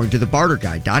video by going to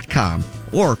thebarterguy.com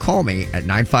or call me at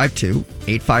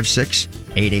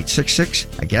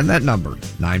 952-856-8866. Again, that number,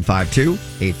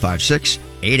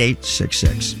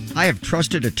 952-856-8866. I have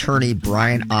trusted attorney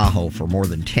Brian Aho for more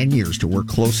than 10 years to work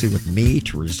closely with me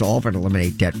to resolve and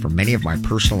eliminate debt for many of my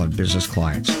personal and business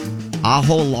clients.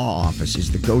 Aho Law Office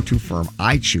is the go-to firm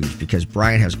I choose because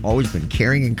Brian has always been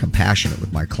caring and compassionate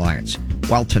with my clients,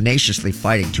 while tenaciously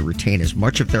fighting to retain as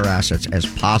much of their assets as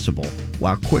possible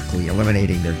while quickly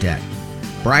eliminating their debt.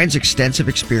 Brian's extensive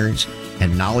experience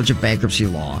and knowledge of bankruptcy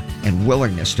law and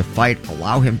willingness to fight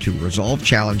allow him to resolve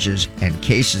challenges and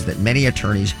cases that many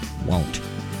attorneys won't.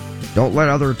 Don't let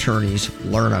other attorneys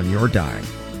learn on your dime.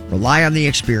 Rely on the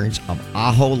experience of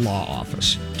Aho Law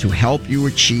Office to help you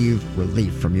achieve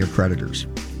relief from your creditors.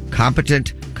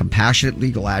 Competent, compassionate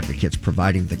legal advocates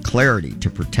providing the clarity to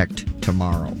protect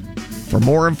tomorrow. For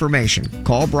more information,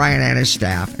 call Brian and his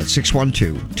staff at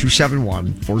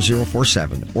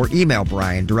 612-271-4047 or email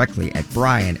Brian directly at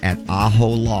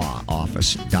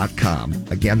brian@aholawoffice.com.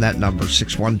 Again, that number,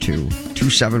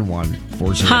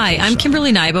 612-271-4047. Hi, I'm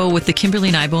Kimberly Nybo with the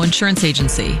Kimberly Nybo Insurance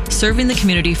Agency, serving the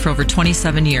community for over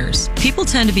 27 years. People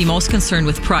tend to be most concerned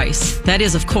with price. That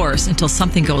is, of course, until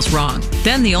something goes wrong.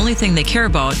 Then the only thing they care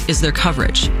about is their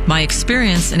coverage. My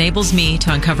experience enables me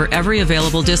to uncover every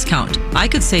available discount. I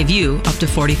could save you up to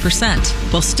 40%,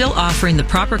 while still offering the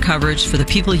proper coverage for the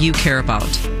people you care about.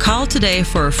 Call today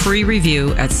for a free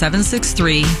review at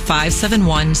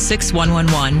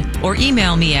 763-571-6111 or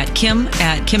email me at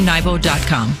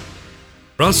kim@kimnibo.com.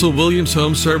 Russell Williams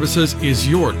Home Services is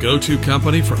your go-to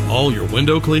company for all your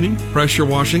window cleaning, pressure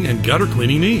washing, and gutter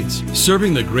cleaning needs.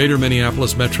 Serving the greater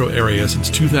Minneapolis metro area since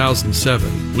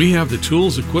 2007, we have the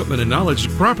tools, equipment, and knowledge to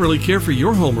properly care for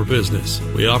your home or business.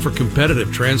 We offer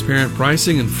competitive, transparent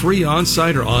pricing and free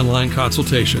on-site or online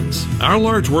consultations. Our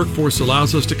large workforce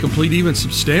allows us to complete even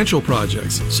substantial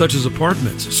projects, such as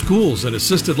apartments, schools, and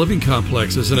assisted living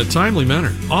complexes in a timely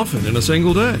manner, often in a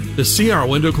single day. To see our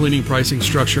window cleaning pricing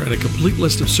structure and a complete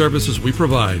list of services we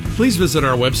provide, please visit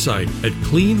our website at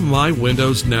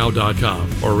cleanmywindowsnow.com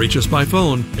or reach us by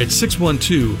phone at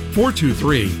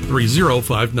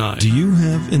 612-423-3059. Do you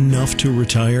have enough to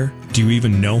retire? Do you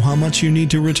even know how much you need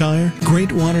to retire?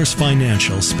 Great Waters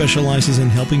Financial specializes in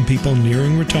helping people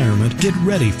nearing retirement get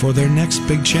ready for their next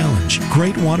big challenge.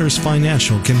 Great Waters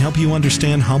Financial can help you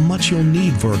understand how much you'll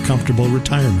need for a comfortable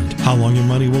retirement, how long your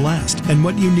money will last, and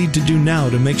what you need to do now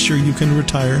to make sure you can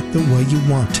retire the way you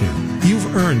want to.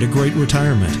 You've earned a great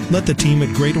retirement. Let the team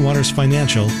at Great Waters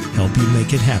Financial help you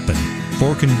make it happen.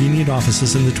 4 convenient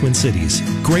offices in the Twin Cities.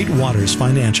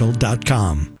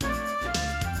 GreatWatersFinancial.com.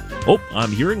 Oh,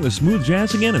 I'm hearing the smooth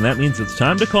jazz again, and that means it's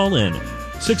time to call in.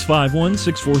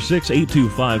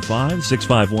 651-646-8255,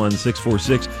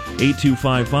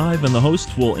 651-646-8255, and the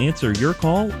hosts will answer your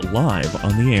call live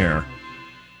on the air.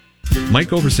 Mike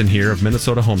Overson here of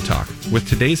Minnesota Home Talk. With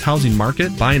today's housing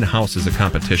market, buying a house is a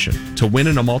competition. To win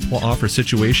in a multiple offer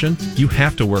situation, you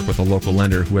have to work with a local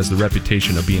lender who has the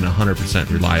reputation of being 100%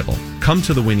 reliable. Come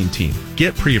to the winning team.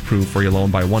 Get pre-approved for your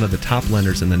loan by one of the top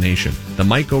lenders in the nation, the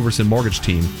Mike Overson Mortgage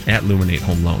Team at Luminate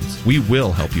Home Loans. We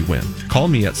will help you win. Call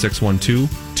me at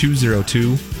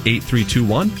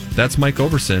 612-202-8321. That's Mike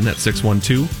Overson at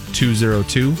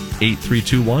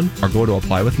 612-202-8321, or go to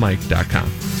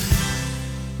applywithmike.com.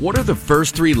 What are the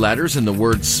first 3 letters in the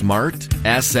word SMART?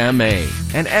 SMA.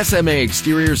 And SMA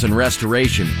Exteriors and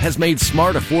Restoration has made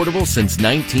smart affordable since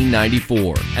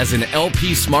 1994. As an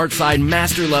LP SmartSide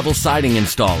Master Level Siding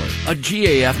Installer, a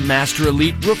GAF Master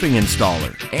Elite Roofing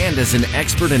Installer, and as an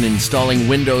expert in installing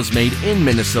windows made in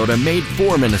Minnesota, made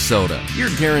for Minnesota, you're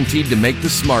guaranteed to make the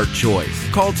smart choice.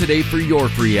 Call today for your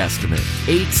free estimate.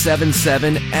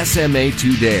 877-SMA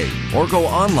today. Or go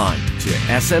online to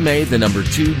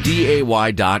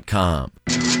SMA2DAY.com.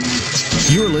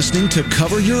 You're listening to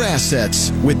Cover Your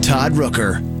Assets with Todd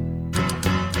Rooker.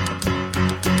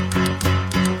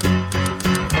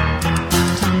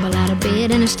 Tumble out of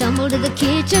bed and I stumble to the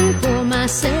kitchen, pour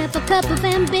myself a cup of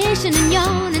ambition and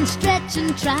yawn and stretch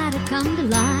and try to come to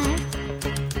life.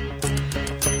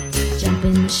 Jump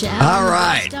in the shower. All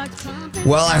right.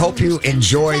 Well, I hope you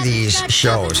enjoy these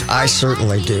shows. I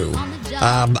certainly do.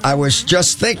 I was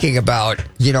just thinking about,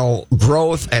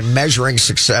 growth and measuring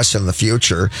success in the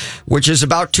future, which is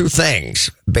about 2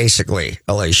 things, basically,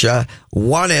 Aleesha.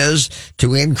 One is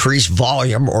to increase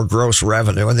volume or gross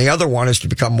revenue, and the other one is to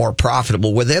become more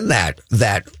profitable within that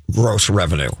gross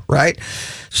revenue, right?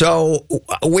 So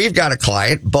we've got a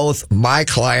client, both my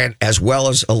client as well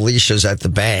as Aleesha's at the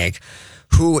bank,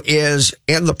 who is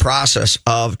in the process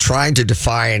of trying to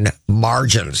define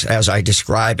margins as I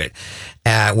describe it.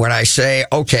 When I say,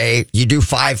 okay, you do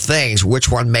 5 things, which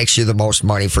one makes you the most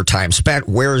money for time spent?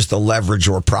 Where is the leverage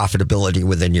or profitability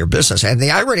within your business? And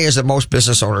the irony is that most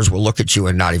business owners will look at you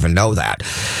and not even know that.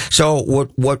 So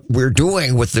what we're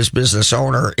doing with this business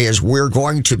owner is we're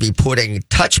going to be putting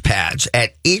touch pads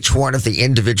at each one of the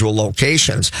individual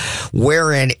locations,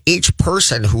 wherein each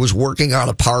person who is working on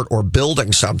a part or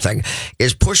building something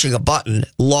is pushing a button,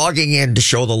 logging in to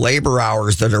show the labor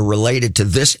hours that are related to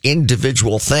this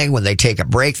individual thing. When they take a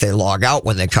break, they log out.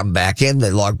 When they come back in,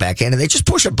 they log back in, and they just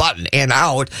push a button in,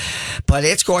 out. But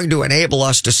it's going to enable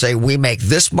us to say we make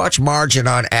this much margin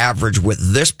on average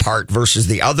with this part versus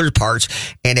the other parts.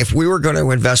 And if we were going to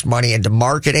invest money into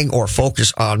marketing or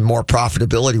focus on more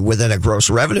profitability within a gross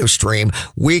revenue stream,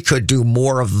 we could do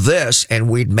more of this and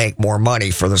we'd make more money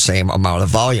for the same amount of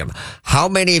volume. How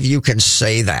many of you can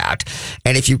say that?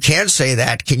 And if you can say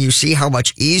that, can you see how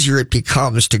much easier it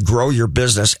becomes to grow your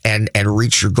business and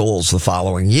reach your goals the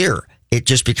following year? It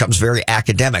just becomes very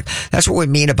academic. That's what we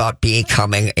mean about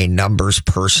becoming a numbers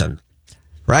person,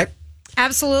 right?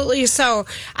 Absolutely. So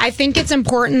I think it's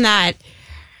important that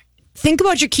think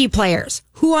about your key players.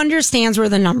 Who understands where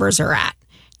the numbers are at?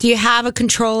 Do you have a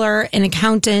controller, an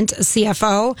accountant, a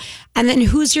CFO? And then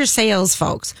who's your sales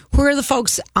folks? Who are the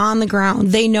folks on the ground?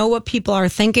 They know what people are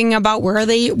thinking about. Where are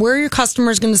your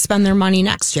customers going to spend their money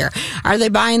next year? Are they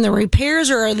buying the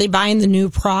repairs or are they buying the new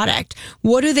product?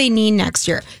 What do they need next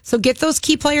year? So get those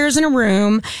key players in a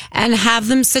room and have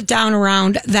them sit down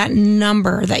around that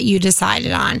number that you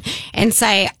decided on and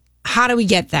say, how do we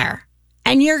get there?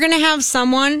 And you're going to have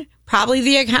someone, probably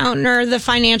the accountant or the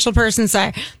financial person,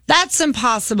 say, that's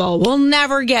impossible. We'll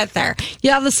never get there.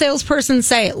 You have the salesperson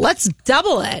say, let's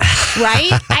double it,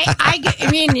 right? I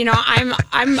mean, you know, I'm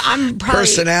probably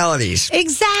personalities.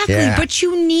 Exactly. Yeah. But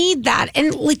you need that.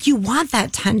 And like, you want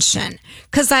that tension,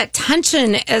 because that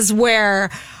tension is where,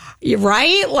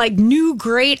 right? Like new,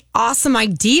 great, awesome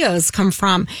ideas come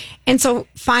from. And so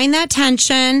find that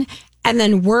tension and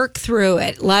then work through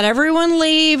it. Let everyone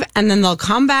leave, and then they'll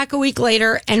come back a week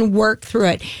later and work through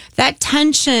it. That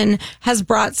tension has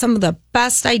brought some of the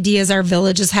best ideas our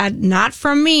village has had, not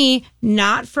from me,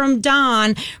 not from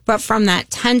Don, but from that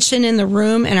tension in the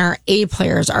room and our A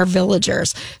players, our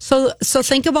villagers. So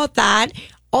think about that.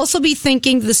 Also be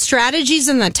thinking the strategies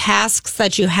and the tasks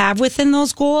that you have within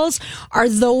those goals, are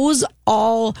those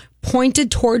all pointed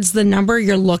towards the number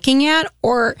you're looking at?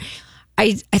 Or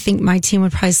I think my team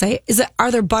would probably say, are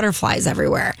there butterflies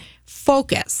everywhere?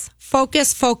 Focus.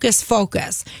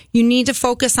 You need to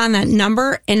focus on that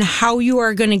number and how you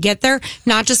are going to get there,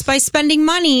 not just by spending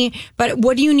money, but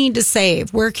what do you need to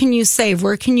save? Where can you save?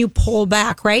 Where can you pull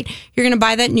back, right? You're going to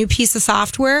buy that new piece of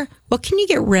software. What can you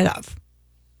get rid of?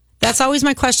 That's always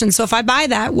my question. So if I buy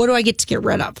that, what do I get to get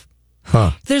rid of?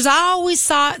 There's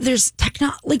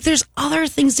other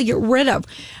things to get rid of.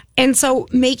 And so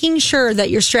making sure that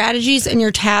your strategies and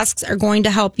your tasks are going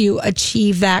to help you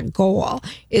achieve that goal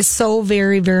is so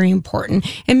very, very important.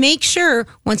 And make sure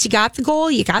once you got the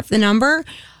goal, you got the number,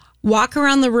 walk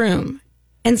around the room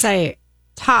and say,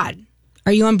 Todd,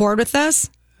 are you on board with this?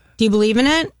 Do you believe in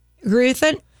it? Agree with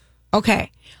it? Okay.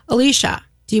 Aleesha,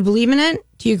 do you believe in it?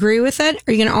 Do you agree with it?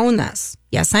 Are you going to own this?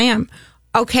 Yes, I am.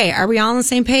 Okay. Are we all on the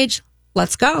same page?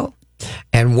 Let's go.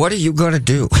 And what are you going to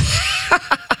do?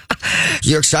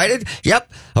 You excited?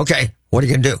 Yep. Okay. What are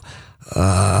you going to do?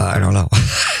 I don't know.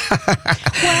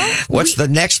 What's the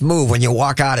next move when you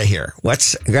walk out of here?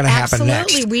 What's going to happen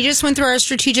next? Absolutely. We just went through our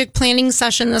strategic planning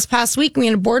session this past week. We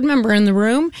had a board member in the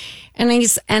room and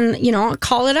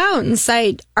call it out and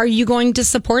say, are you going to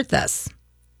support this?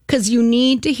 Because you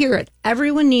need to hear it.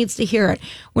 Everyone needs to hear it.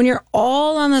 When you're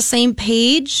all on the same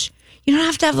page, you don't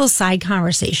have to have those side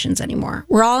conversations anymore.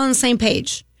 We're all on the same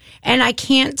page. And I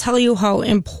can't tell you how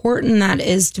important that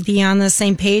is to be on the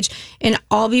same page and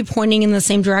all be pointing in the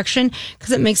same direction,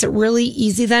 because it makes it really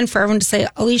easy then for everyone to say,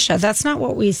 Aleesha, that's not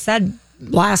what we said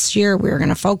last year we were going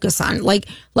to focus on. Like,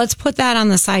 let's put that on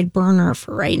the side burner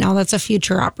for right now. That's a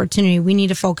future opportunity. We need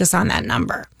to focus on that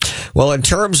number. Well, in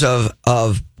terms of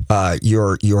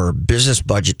your business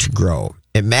budget to grow,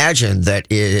 imagine that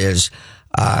it is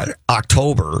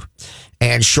October,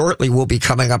 and shortly we'll be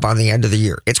coming up on the end of the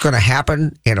year. It's going to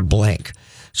happen in a blink.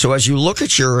 So as you look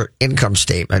at your income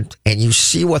statement and you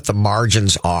see what the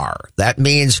margins are, that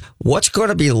means what's going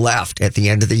to be left at the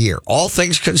end of the year. All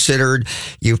things considered,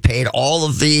 you've paid all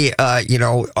of the,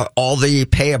 all the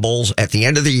payables at the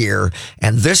end of the year,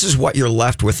 and this is what you're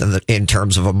left with in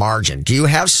terms of a margin. Do you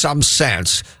have some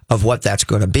sense of what that's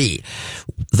going to be?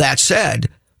 That said,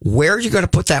 where are you going to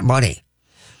put that money?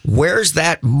 Where's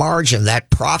that margin, that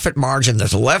profit margin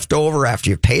that's left over after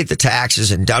you've paid the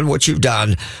taxes and done what you've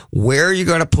done? Where are you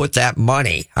going to put that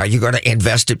money? Are you going to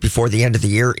invest it before the end of the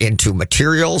year into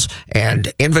materials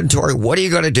and inventory? What are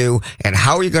you going to do? And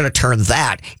how are you going to turn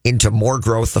that into more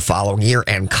growth the following year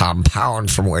and compound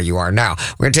from where you are now?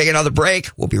 We're going to take another break.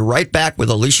 We'll be right back with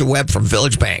Aleesha Webb from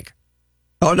Village Bank.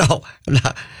 Oh, no,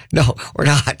 we're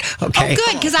not. Okay. Oh,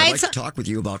 good, because I'd like to talk with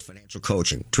you about financial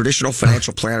coaching. Traditional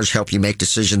financial planners help you make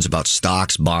decisions about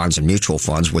stocks, bonds, and mutual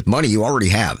funds with money you already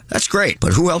have. That's great,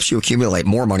 but who helps you accumulate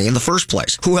more money in the first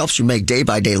place? Who helps you make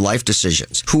day-by-day life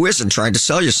decisions? Who isn't trying to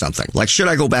sell you something? Like, should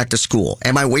I go back to school?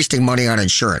 Am I wasting money on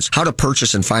insurance? How to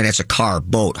purchase and finance a car,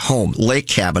 boat, home, lake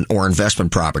cabin, or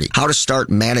investment property? How to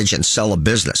start, manage, and sell a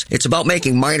business? It's about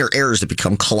making minor errors that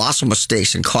become colossal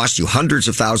mistakes and cost you hundreds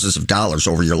of thousands of dollars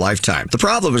over your lifetime. The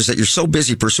problem is that you're so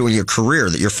busy pursuing your career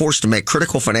that you're forced to make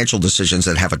critical financial decisions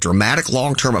that have a dramatic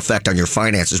long-term effect on your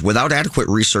finances without adequate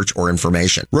research or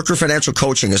information. Rooker Financial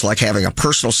Coaching is like having a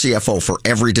personal CFO for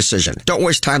every decision. Don't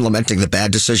waste time lamenting the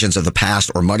bad decisions of the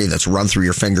past or money that's run through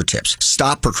your fingertips.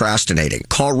 Stop procrastinating.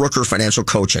 Call Rooker Financial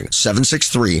Coaching,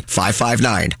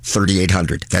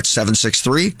 763-559-3800. That's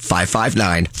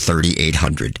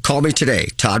 763-559-3800. Call me today,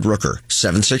 Todd Rooker,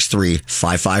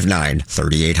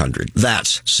 763-559-3800.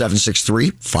 That's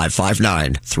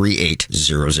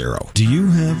 763-559-3800. Do you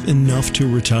have enough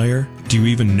to retire? Do you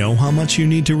even know how much you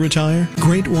need to retire?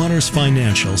 Great Waters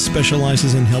Financial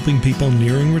specializes in helping people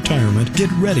nearing retirement get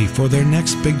ready for their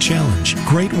next big challenge.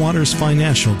 Great Waters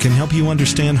Financial can help you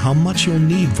understand how much you'll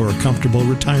need for a comfortable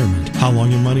retirement, how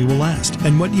long your money will last,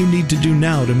 and what you need to do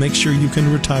now to make sure you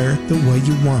can retire the way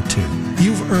you want to.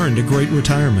 You've earned a great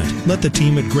retirement. Let the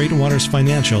team at Great Waters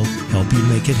Financial help you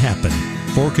make it happen.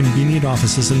 4 convenient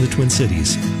offices in the Twin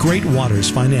Cities.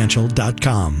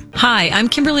 GreatWatersFinancial.com. Hi, I'm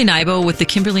Kimberly Nybo with the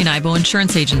Kimberly Nybo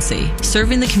Insurance Agency,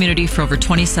 serving the community for over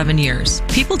 27 years.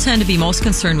 People tend to be most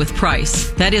concerned with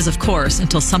price. That is, of course,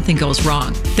 until something goes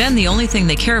wrong. Then the only thing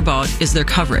they care about is their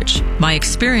coverage. My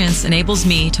experience enables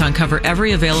me to uncover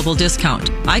every available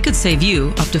discount. I could save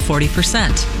you up to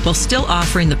 40%, while still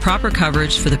offering the proper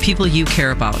coverage for the people you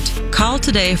care about. Call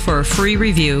today for a free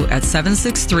review at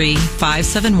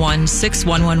 763-571-6111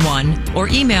 or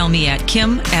email me at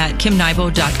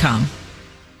kim@kimnybo.com.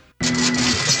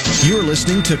 You're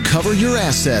listening to Cover Your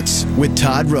Assets with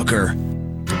Todd Rooker.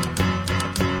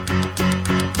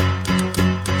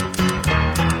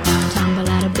 Tumble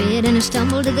out of bed and I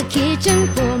stumble to the kitchen,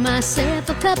 pour myself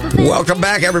a cup of Welcome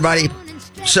back, everybody.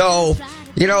 So,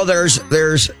 you know, there's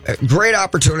great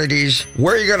opportunities.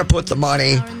 Where are you going to put the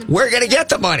money? Where are you going to get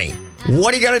the money?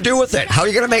 What are you going to do with it? How are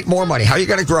you going to make more money? How are you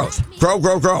going to grow? How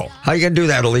are you going to do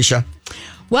that, Aleesha?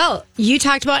 Well, you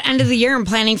talked about end of the year and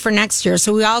planning for next year.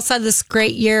 So we all said this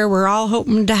great year. We're all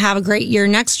hoping to have a great year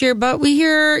next year, but we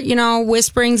hear,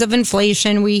 whisperings of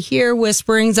inflation. We hear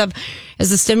whisperings of,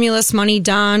 is the stimulus money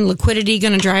done? Liquidity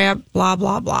going to dry up? Blah,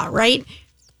 blah, blah, right?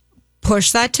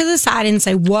 Push that to the side and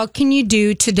say, what can you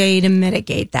do today to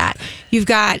mitigate that? You've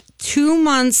got 2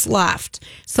 months left.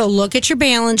 So look at your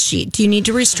balance sheet. Do you need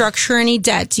to restructure any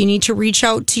debt? Do you need to reach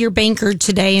out to your banker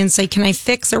today and say, can I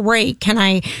fix a rate? Can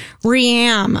I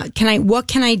re-am? What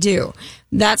can I do?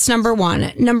 That's number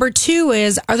one. Number two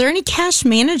is, are there any cash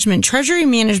management, treasury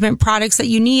management products that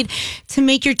you need to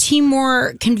make your team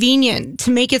more convenient,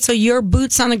 to make it so you're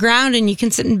boots on the ground and you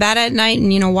can sit in bed at night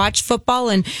and, watch football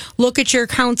and look at your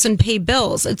accounts and pay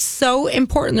bills? It's so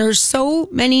important. There's so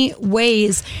many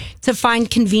ways to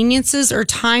find conveniences or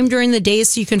time during the day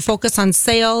so you can focus on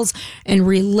sales and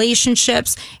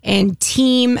relationships and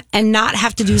team and not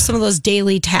have to do some of those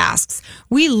daily tasks.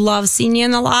 We love seeing you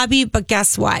in the lobby, but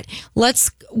guess what?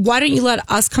 Why don't you let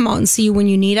us come out and see you when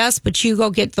you need us, but you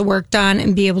go get the work done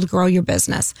and be able to grow your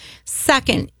business.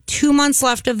 Second, 2 months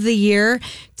left of the year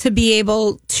to be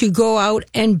able to go out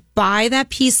and buy that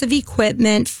piece of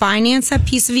equipment, finance that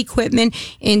piece of equipment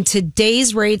in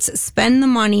today's rates, spend the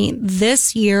money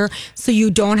this year so you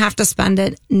don't have to spend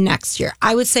it next year.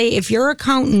 I would say if you're an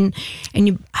accountant,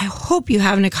 and I hope you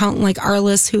have an accountant like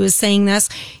Arliss who is saying this,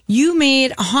 you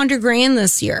made $100,000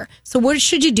 this year. So what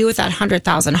should you do with that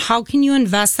 $100,000? How can you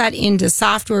invest that into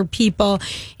software, people,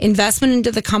 investment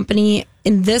into the company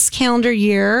in this calendar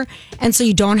year, and so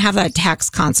you don't have that tax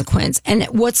consequence? And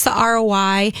what's the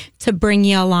ROI to bring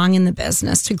you along in the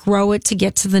business, to grow it, to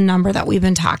get to the number that we've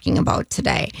been talking about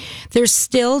today? There's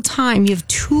still time. You have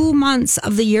 2 months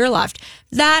of the year left.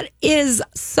 That is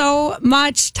so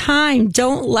much time.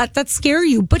 Don't let that scare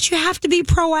you, but you have to be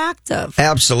proactive.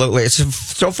 Absolutely. It's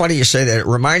so funny you say that. It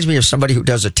reminds me of somebody who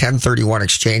does a 1031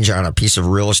 exchange on a piece of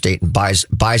real estate and buys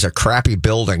a crappy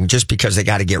building just because they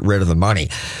got to get rid of the money.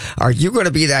 Are you going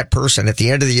to be that person at the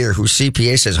end of the year whose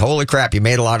CPA says, holy crap, you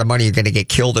made a lot of money, you're going to get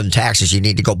killed in taxes, you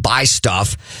need to go buy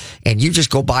stuff, and you just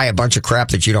go buy a bunch of crap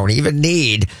that you don't even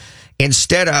need,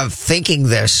 instead of thinking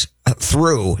this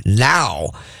through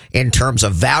now in terms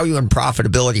of value and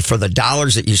profitability for the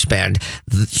dollars that you spend?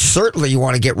 Certainly you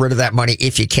want to get rid of that money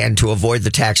if you can to avoid the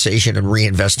taxation and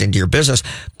reinvest into your business.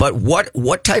 But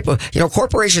what type of,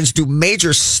 corporations do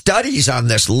major studies on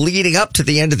this leading up to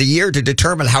the end of the year to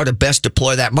determine how to best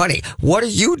deploy that money. What are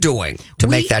you doing to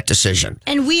make that decision?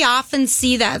 And we often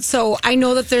see that. So I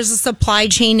know that there's a supply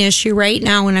chain issue right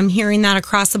now, and I'm hearing that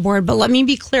across the board. But let me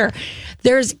be clear.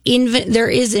 there is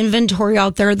inventory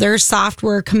out there. There's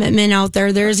software commitment out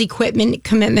there. There's equipment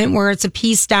commitment where it's a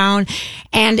piece down.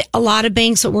 And a lot of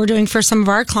banks, what we're doing for some of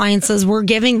our clients is we're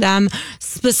giving them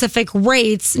specific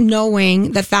rates,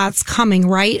 knowing that that's coming,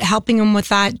 right? Helping them with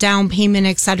that down payment,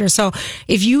 et cetera. So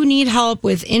if you need help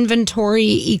with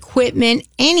inventory, equipment,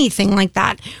 anything like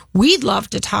that, we'd love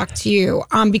to talk to you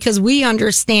because we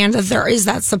understand that there is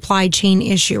that supply chain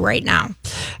issue right now.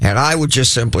 And I would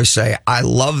just simply say, I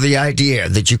love the idea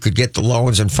that you could get the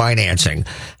loans and financing.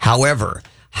 However,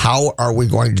 how are we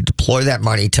going to deploy that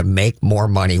money to make more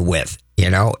money with? You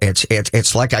know,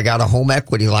 it's like I got a home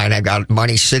equity line. I got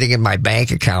money sitting in my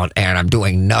bank account and I'm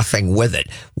doing nothing with it.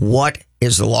 What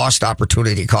is the lost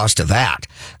opportunity cost of that?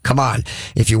 Come on.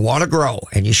 If you want to grow,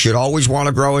 and you should always want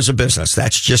to grow as a business,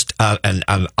 that's just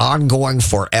an ongoing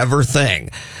forever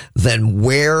thing, then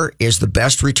where is the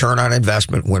best return on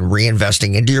investment when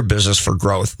reinvesting into your business for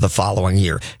growth the following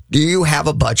year? Do you have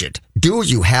a budget? Do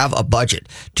you have a budget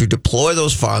to deploy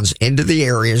those funds into the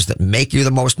areas that make you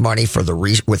the most money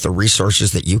with the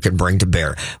resources that you can bring to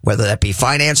bear? Whether that be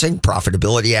financing,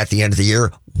 profitability at the end of the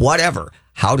year, whatever.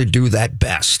 How to do that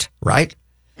best, right?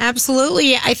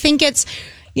 Absolutely. I think it's,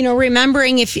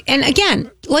 remembering and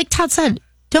again, like Todd said,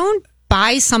 don't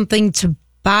buy something to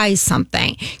buy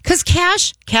something, because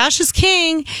cash is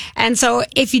king. And so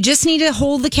if you just need to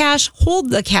hold the cash,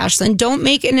 then don't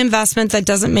make an investment that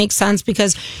doesn't make sense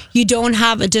because you don't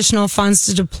have additional funds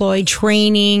to deploy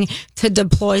training, to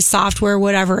deploy software,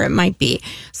 whatever it might be.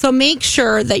 So make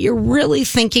sure that you're really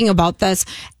thinking about this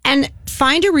and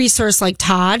find a resource like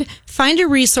Todd, find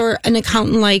an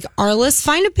accountant like Arliss,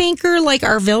 find a banker like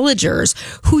our Villagers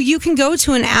who you can go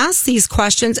to and ask these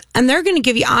questions, and they're going to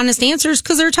give you honest answers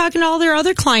because they're talking to all their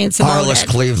other clients about Arliss it.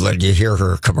 Cleveland, you hear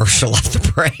her commercial off the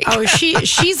break. Oh,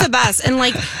 she's the best. And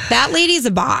like that lady's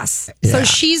a boss. Yeah. So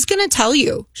she's going to tell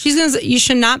you, you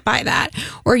should not buy that.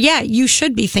 Or you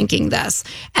should be thinking this.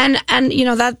 And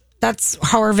that's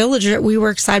how our Villager, we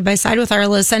work side by side with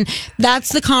Arliss. And that's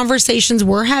the conversations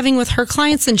we're having with her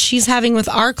clients and she's having with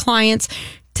our clients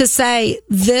to say,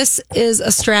 this is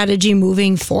a strategy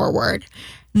moving forward.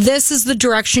 This is the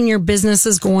direction your business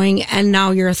is going. And now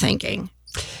you're thinking.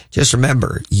 Just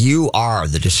remember, you are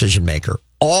the decision maker.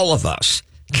 All of us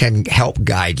can help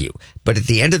guide you. But at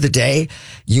the end of the day,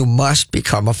 you must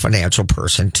become a financial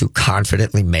person to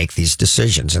confidently make these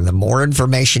decisions. And the more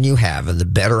information you have and the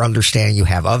better understanding you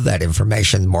have of that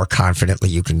information, the more confidently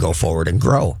you can go forward and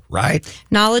grow, right?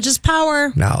 Knowledge is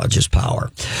power. Knowledge is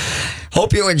power.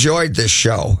 Hope you enjoyed this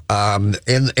show. In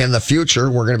the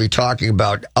future, we're going to be talking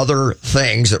about other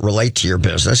things that relate to your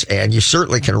business. And you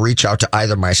certainly can reach out to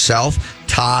either myself,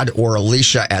 Todd, or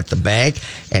Aleesha at the bank.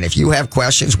 And if you have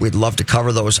questions, we'd love to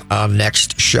cover those on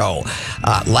next show.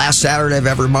 Last Saturday of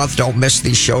every month, don't miss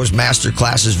these shows.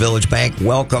 Masterclasses, Village Bank.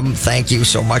 Welcome. Thank you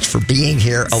so much for being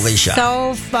here, Aleesha.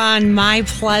 So fun. My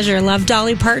pleasure. Love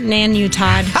Dolly Parton and you,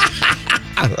 Todd.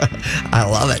 I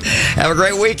love it. Have a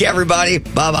great week, everybody.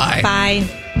 Bye-bye. Bye.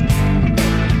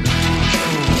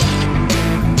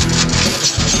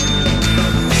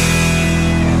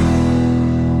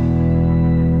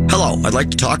 Hello, I'd like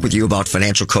to talk with you about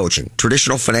financial coaching.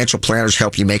 Traditional financial planners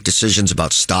help you make decisions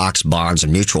about stocks, bonds,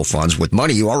 and mutual funds with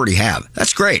money you already have.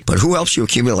 That's great, but who helps you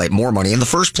accumulate more money in the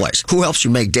first place? Who helps you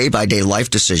make day-by-day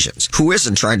life decisions? Who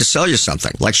isn't trying to sell you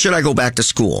something? Like, should I go back to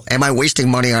school? Am I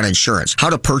wasting money on insurance? How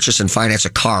to purchase and finance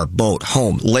a car, boat,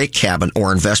 home, lake cabin,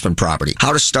 or investment property?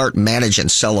 How to start, manage,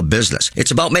 and sell a business?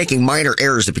 It's about making minor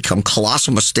errors that become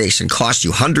colossal mistakes and cost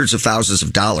you hundreds of thousands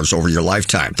of dollars over your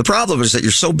lifetime. The problem is that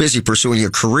you're so busy pursuing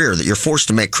your career that you're forced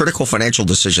to make critical financial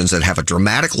decisions that have a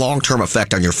dramatic long-term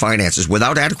effect on your finances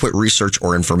without adequate research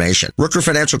or information. Rooker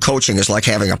Financial Coaching is like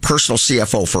having a personal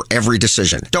CFO for every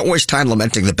decision. Don't waste time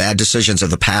lamenting the bad decisions of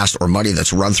the past or money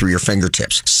that's run through your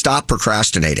fingertips. Stop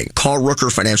procrastinating. Call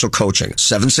Rooker Financial Coaching,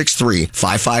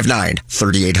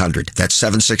 763-559-3800. That's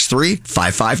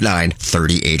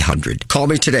 763-559-3800. Call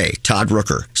me today, Todd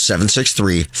Rooker,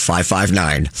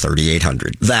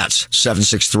 763-559-3800. That's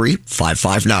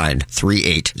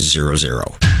 763-559-3800.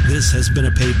 This has been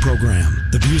a paid program.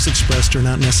 The views expressed are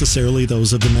not necessarily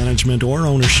those of the management or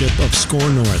ownership of Score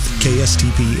North,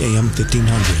 KSTP AM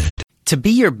 1500. To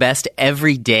be your best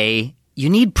every day, you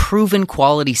need proven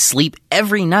quality sleep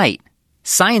every night.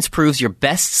 Science proves your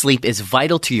best sleep is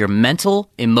vital to your mental,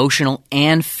 emotional,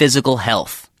 and physical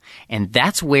health. And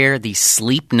that's where the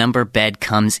Sleep Number bed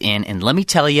comes in. And let me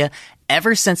tell you,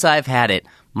 ever since I've had it,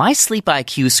 my sleep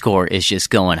IQ score is just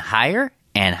going higher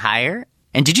and higher.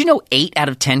 And did you know 8 out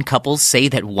of 10 couples say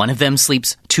that one of them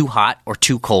sleeps too hot or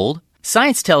too cold?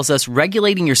 Science tells us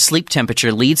regulating your sleep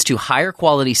temperature leads to higher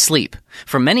quality sleep.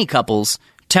 For many couples,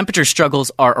 Temperature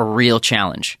struggles are a real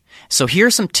challenge. So here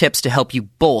are some tips to help you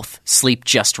both sleep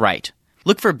just right.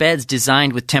 Look for beds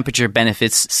designed with temperature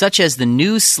benefits such as the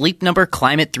new Sleep Number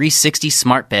Climate 360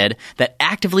 smart bed that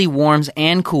actively warms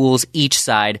and cools each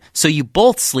side so you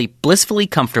both sleep blissfully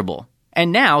comfortable.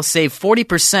 And now save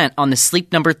 40% on the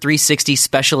Sleep Number 360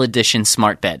 Special Edition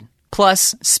smart bed.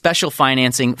 Plus, special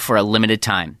financing for a limited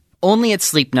time. Only at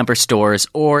Sleep Number stores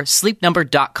or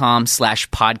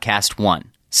sleepnumber.com/podcast1.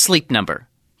 Sleep Number,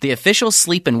 the official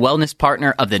sleep and wellness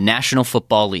partner of the National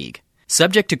Football League.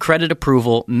 Subject to credit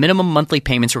approval, minimum monthly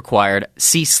payments required.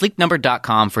 See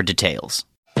sleepnumber.com for details.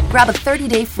 Grab a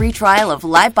 30-day free trial of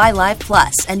Live by Live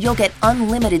Plus, and you'll get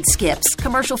unlimited skips,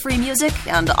 commercial-free music,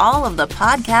 and all of the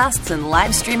podcasts and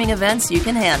live streaming events you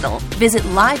can handle. Visit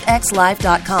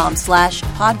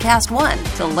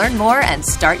livexlive.com/podcast1 to learn more and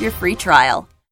start your free trial.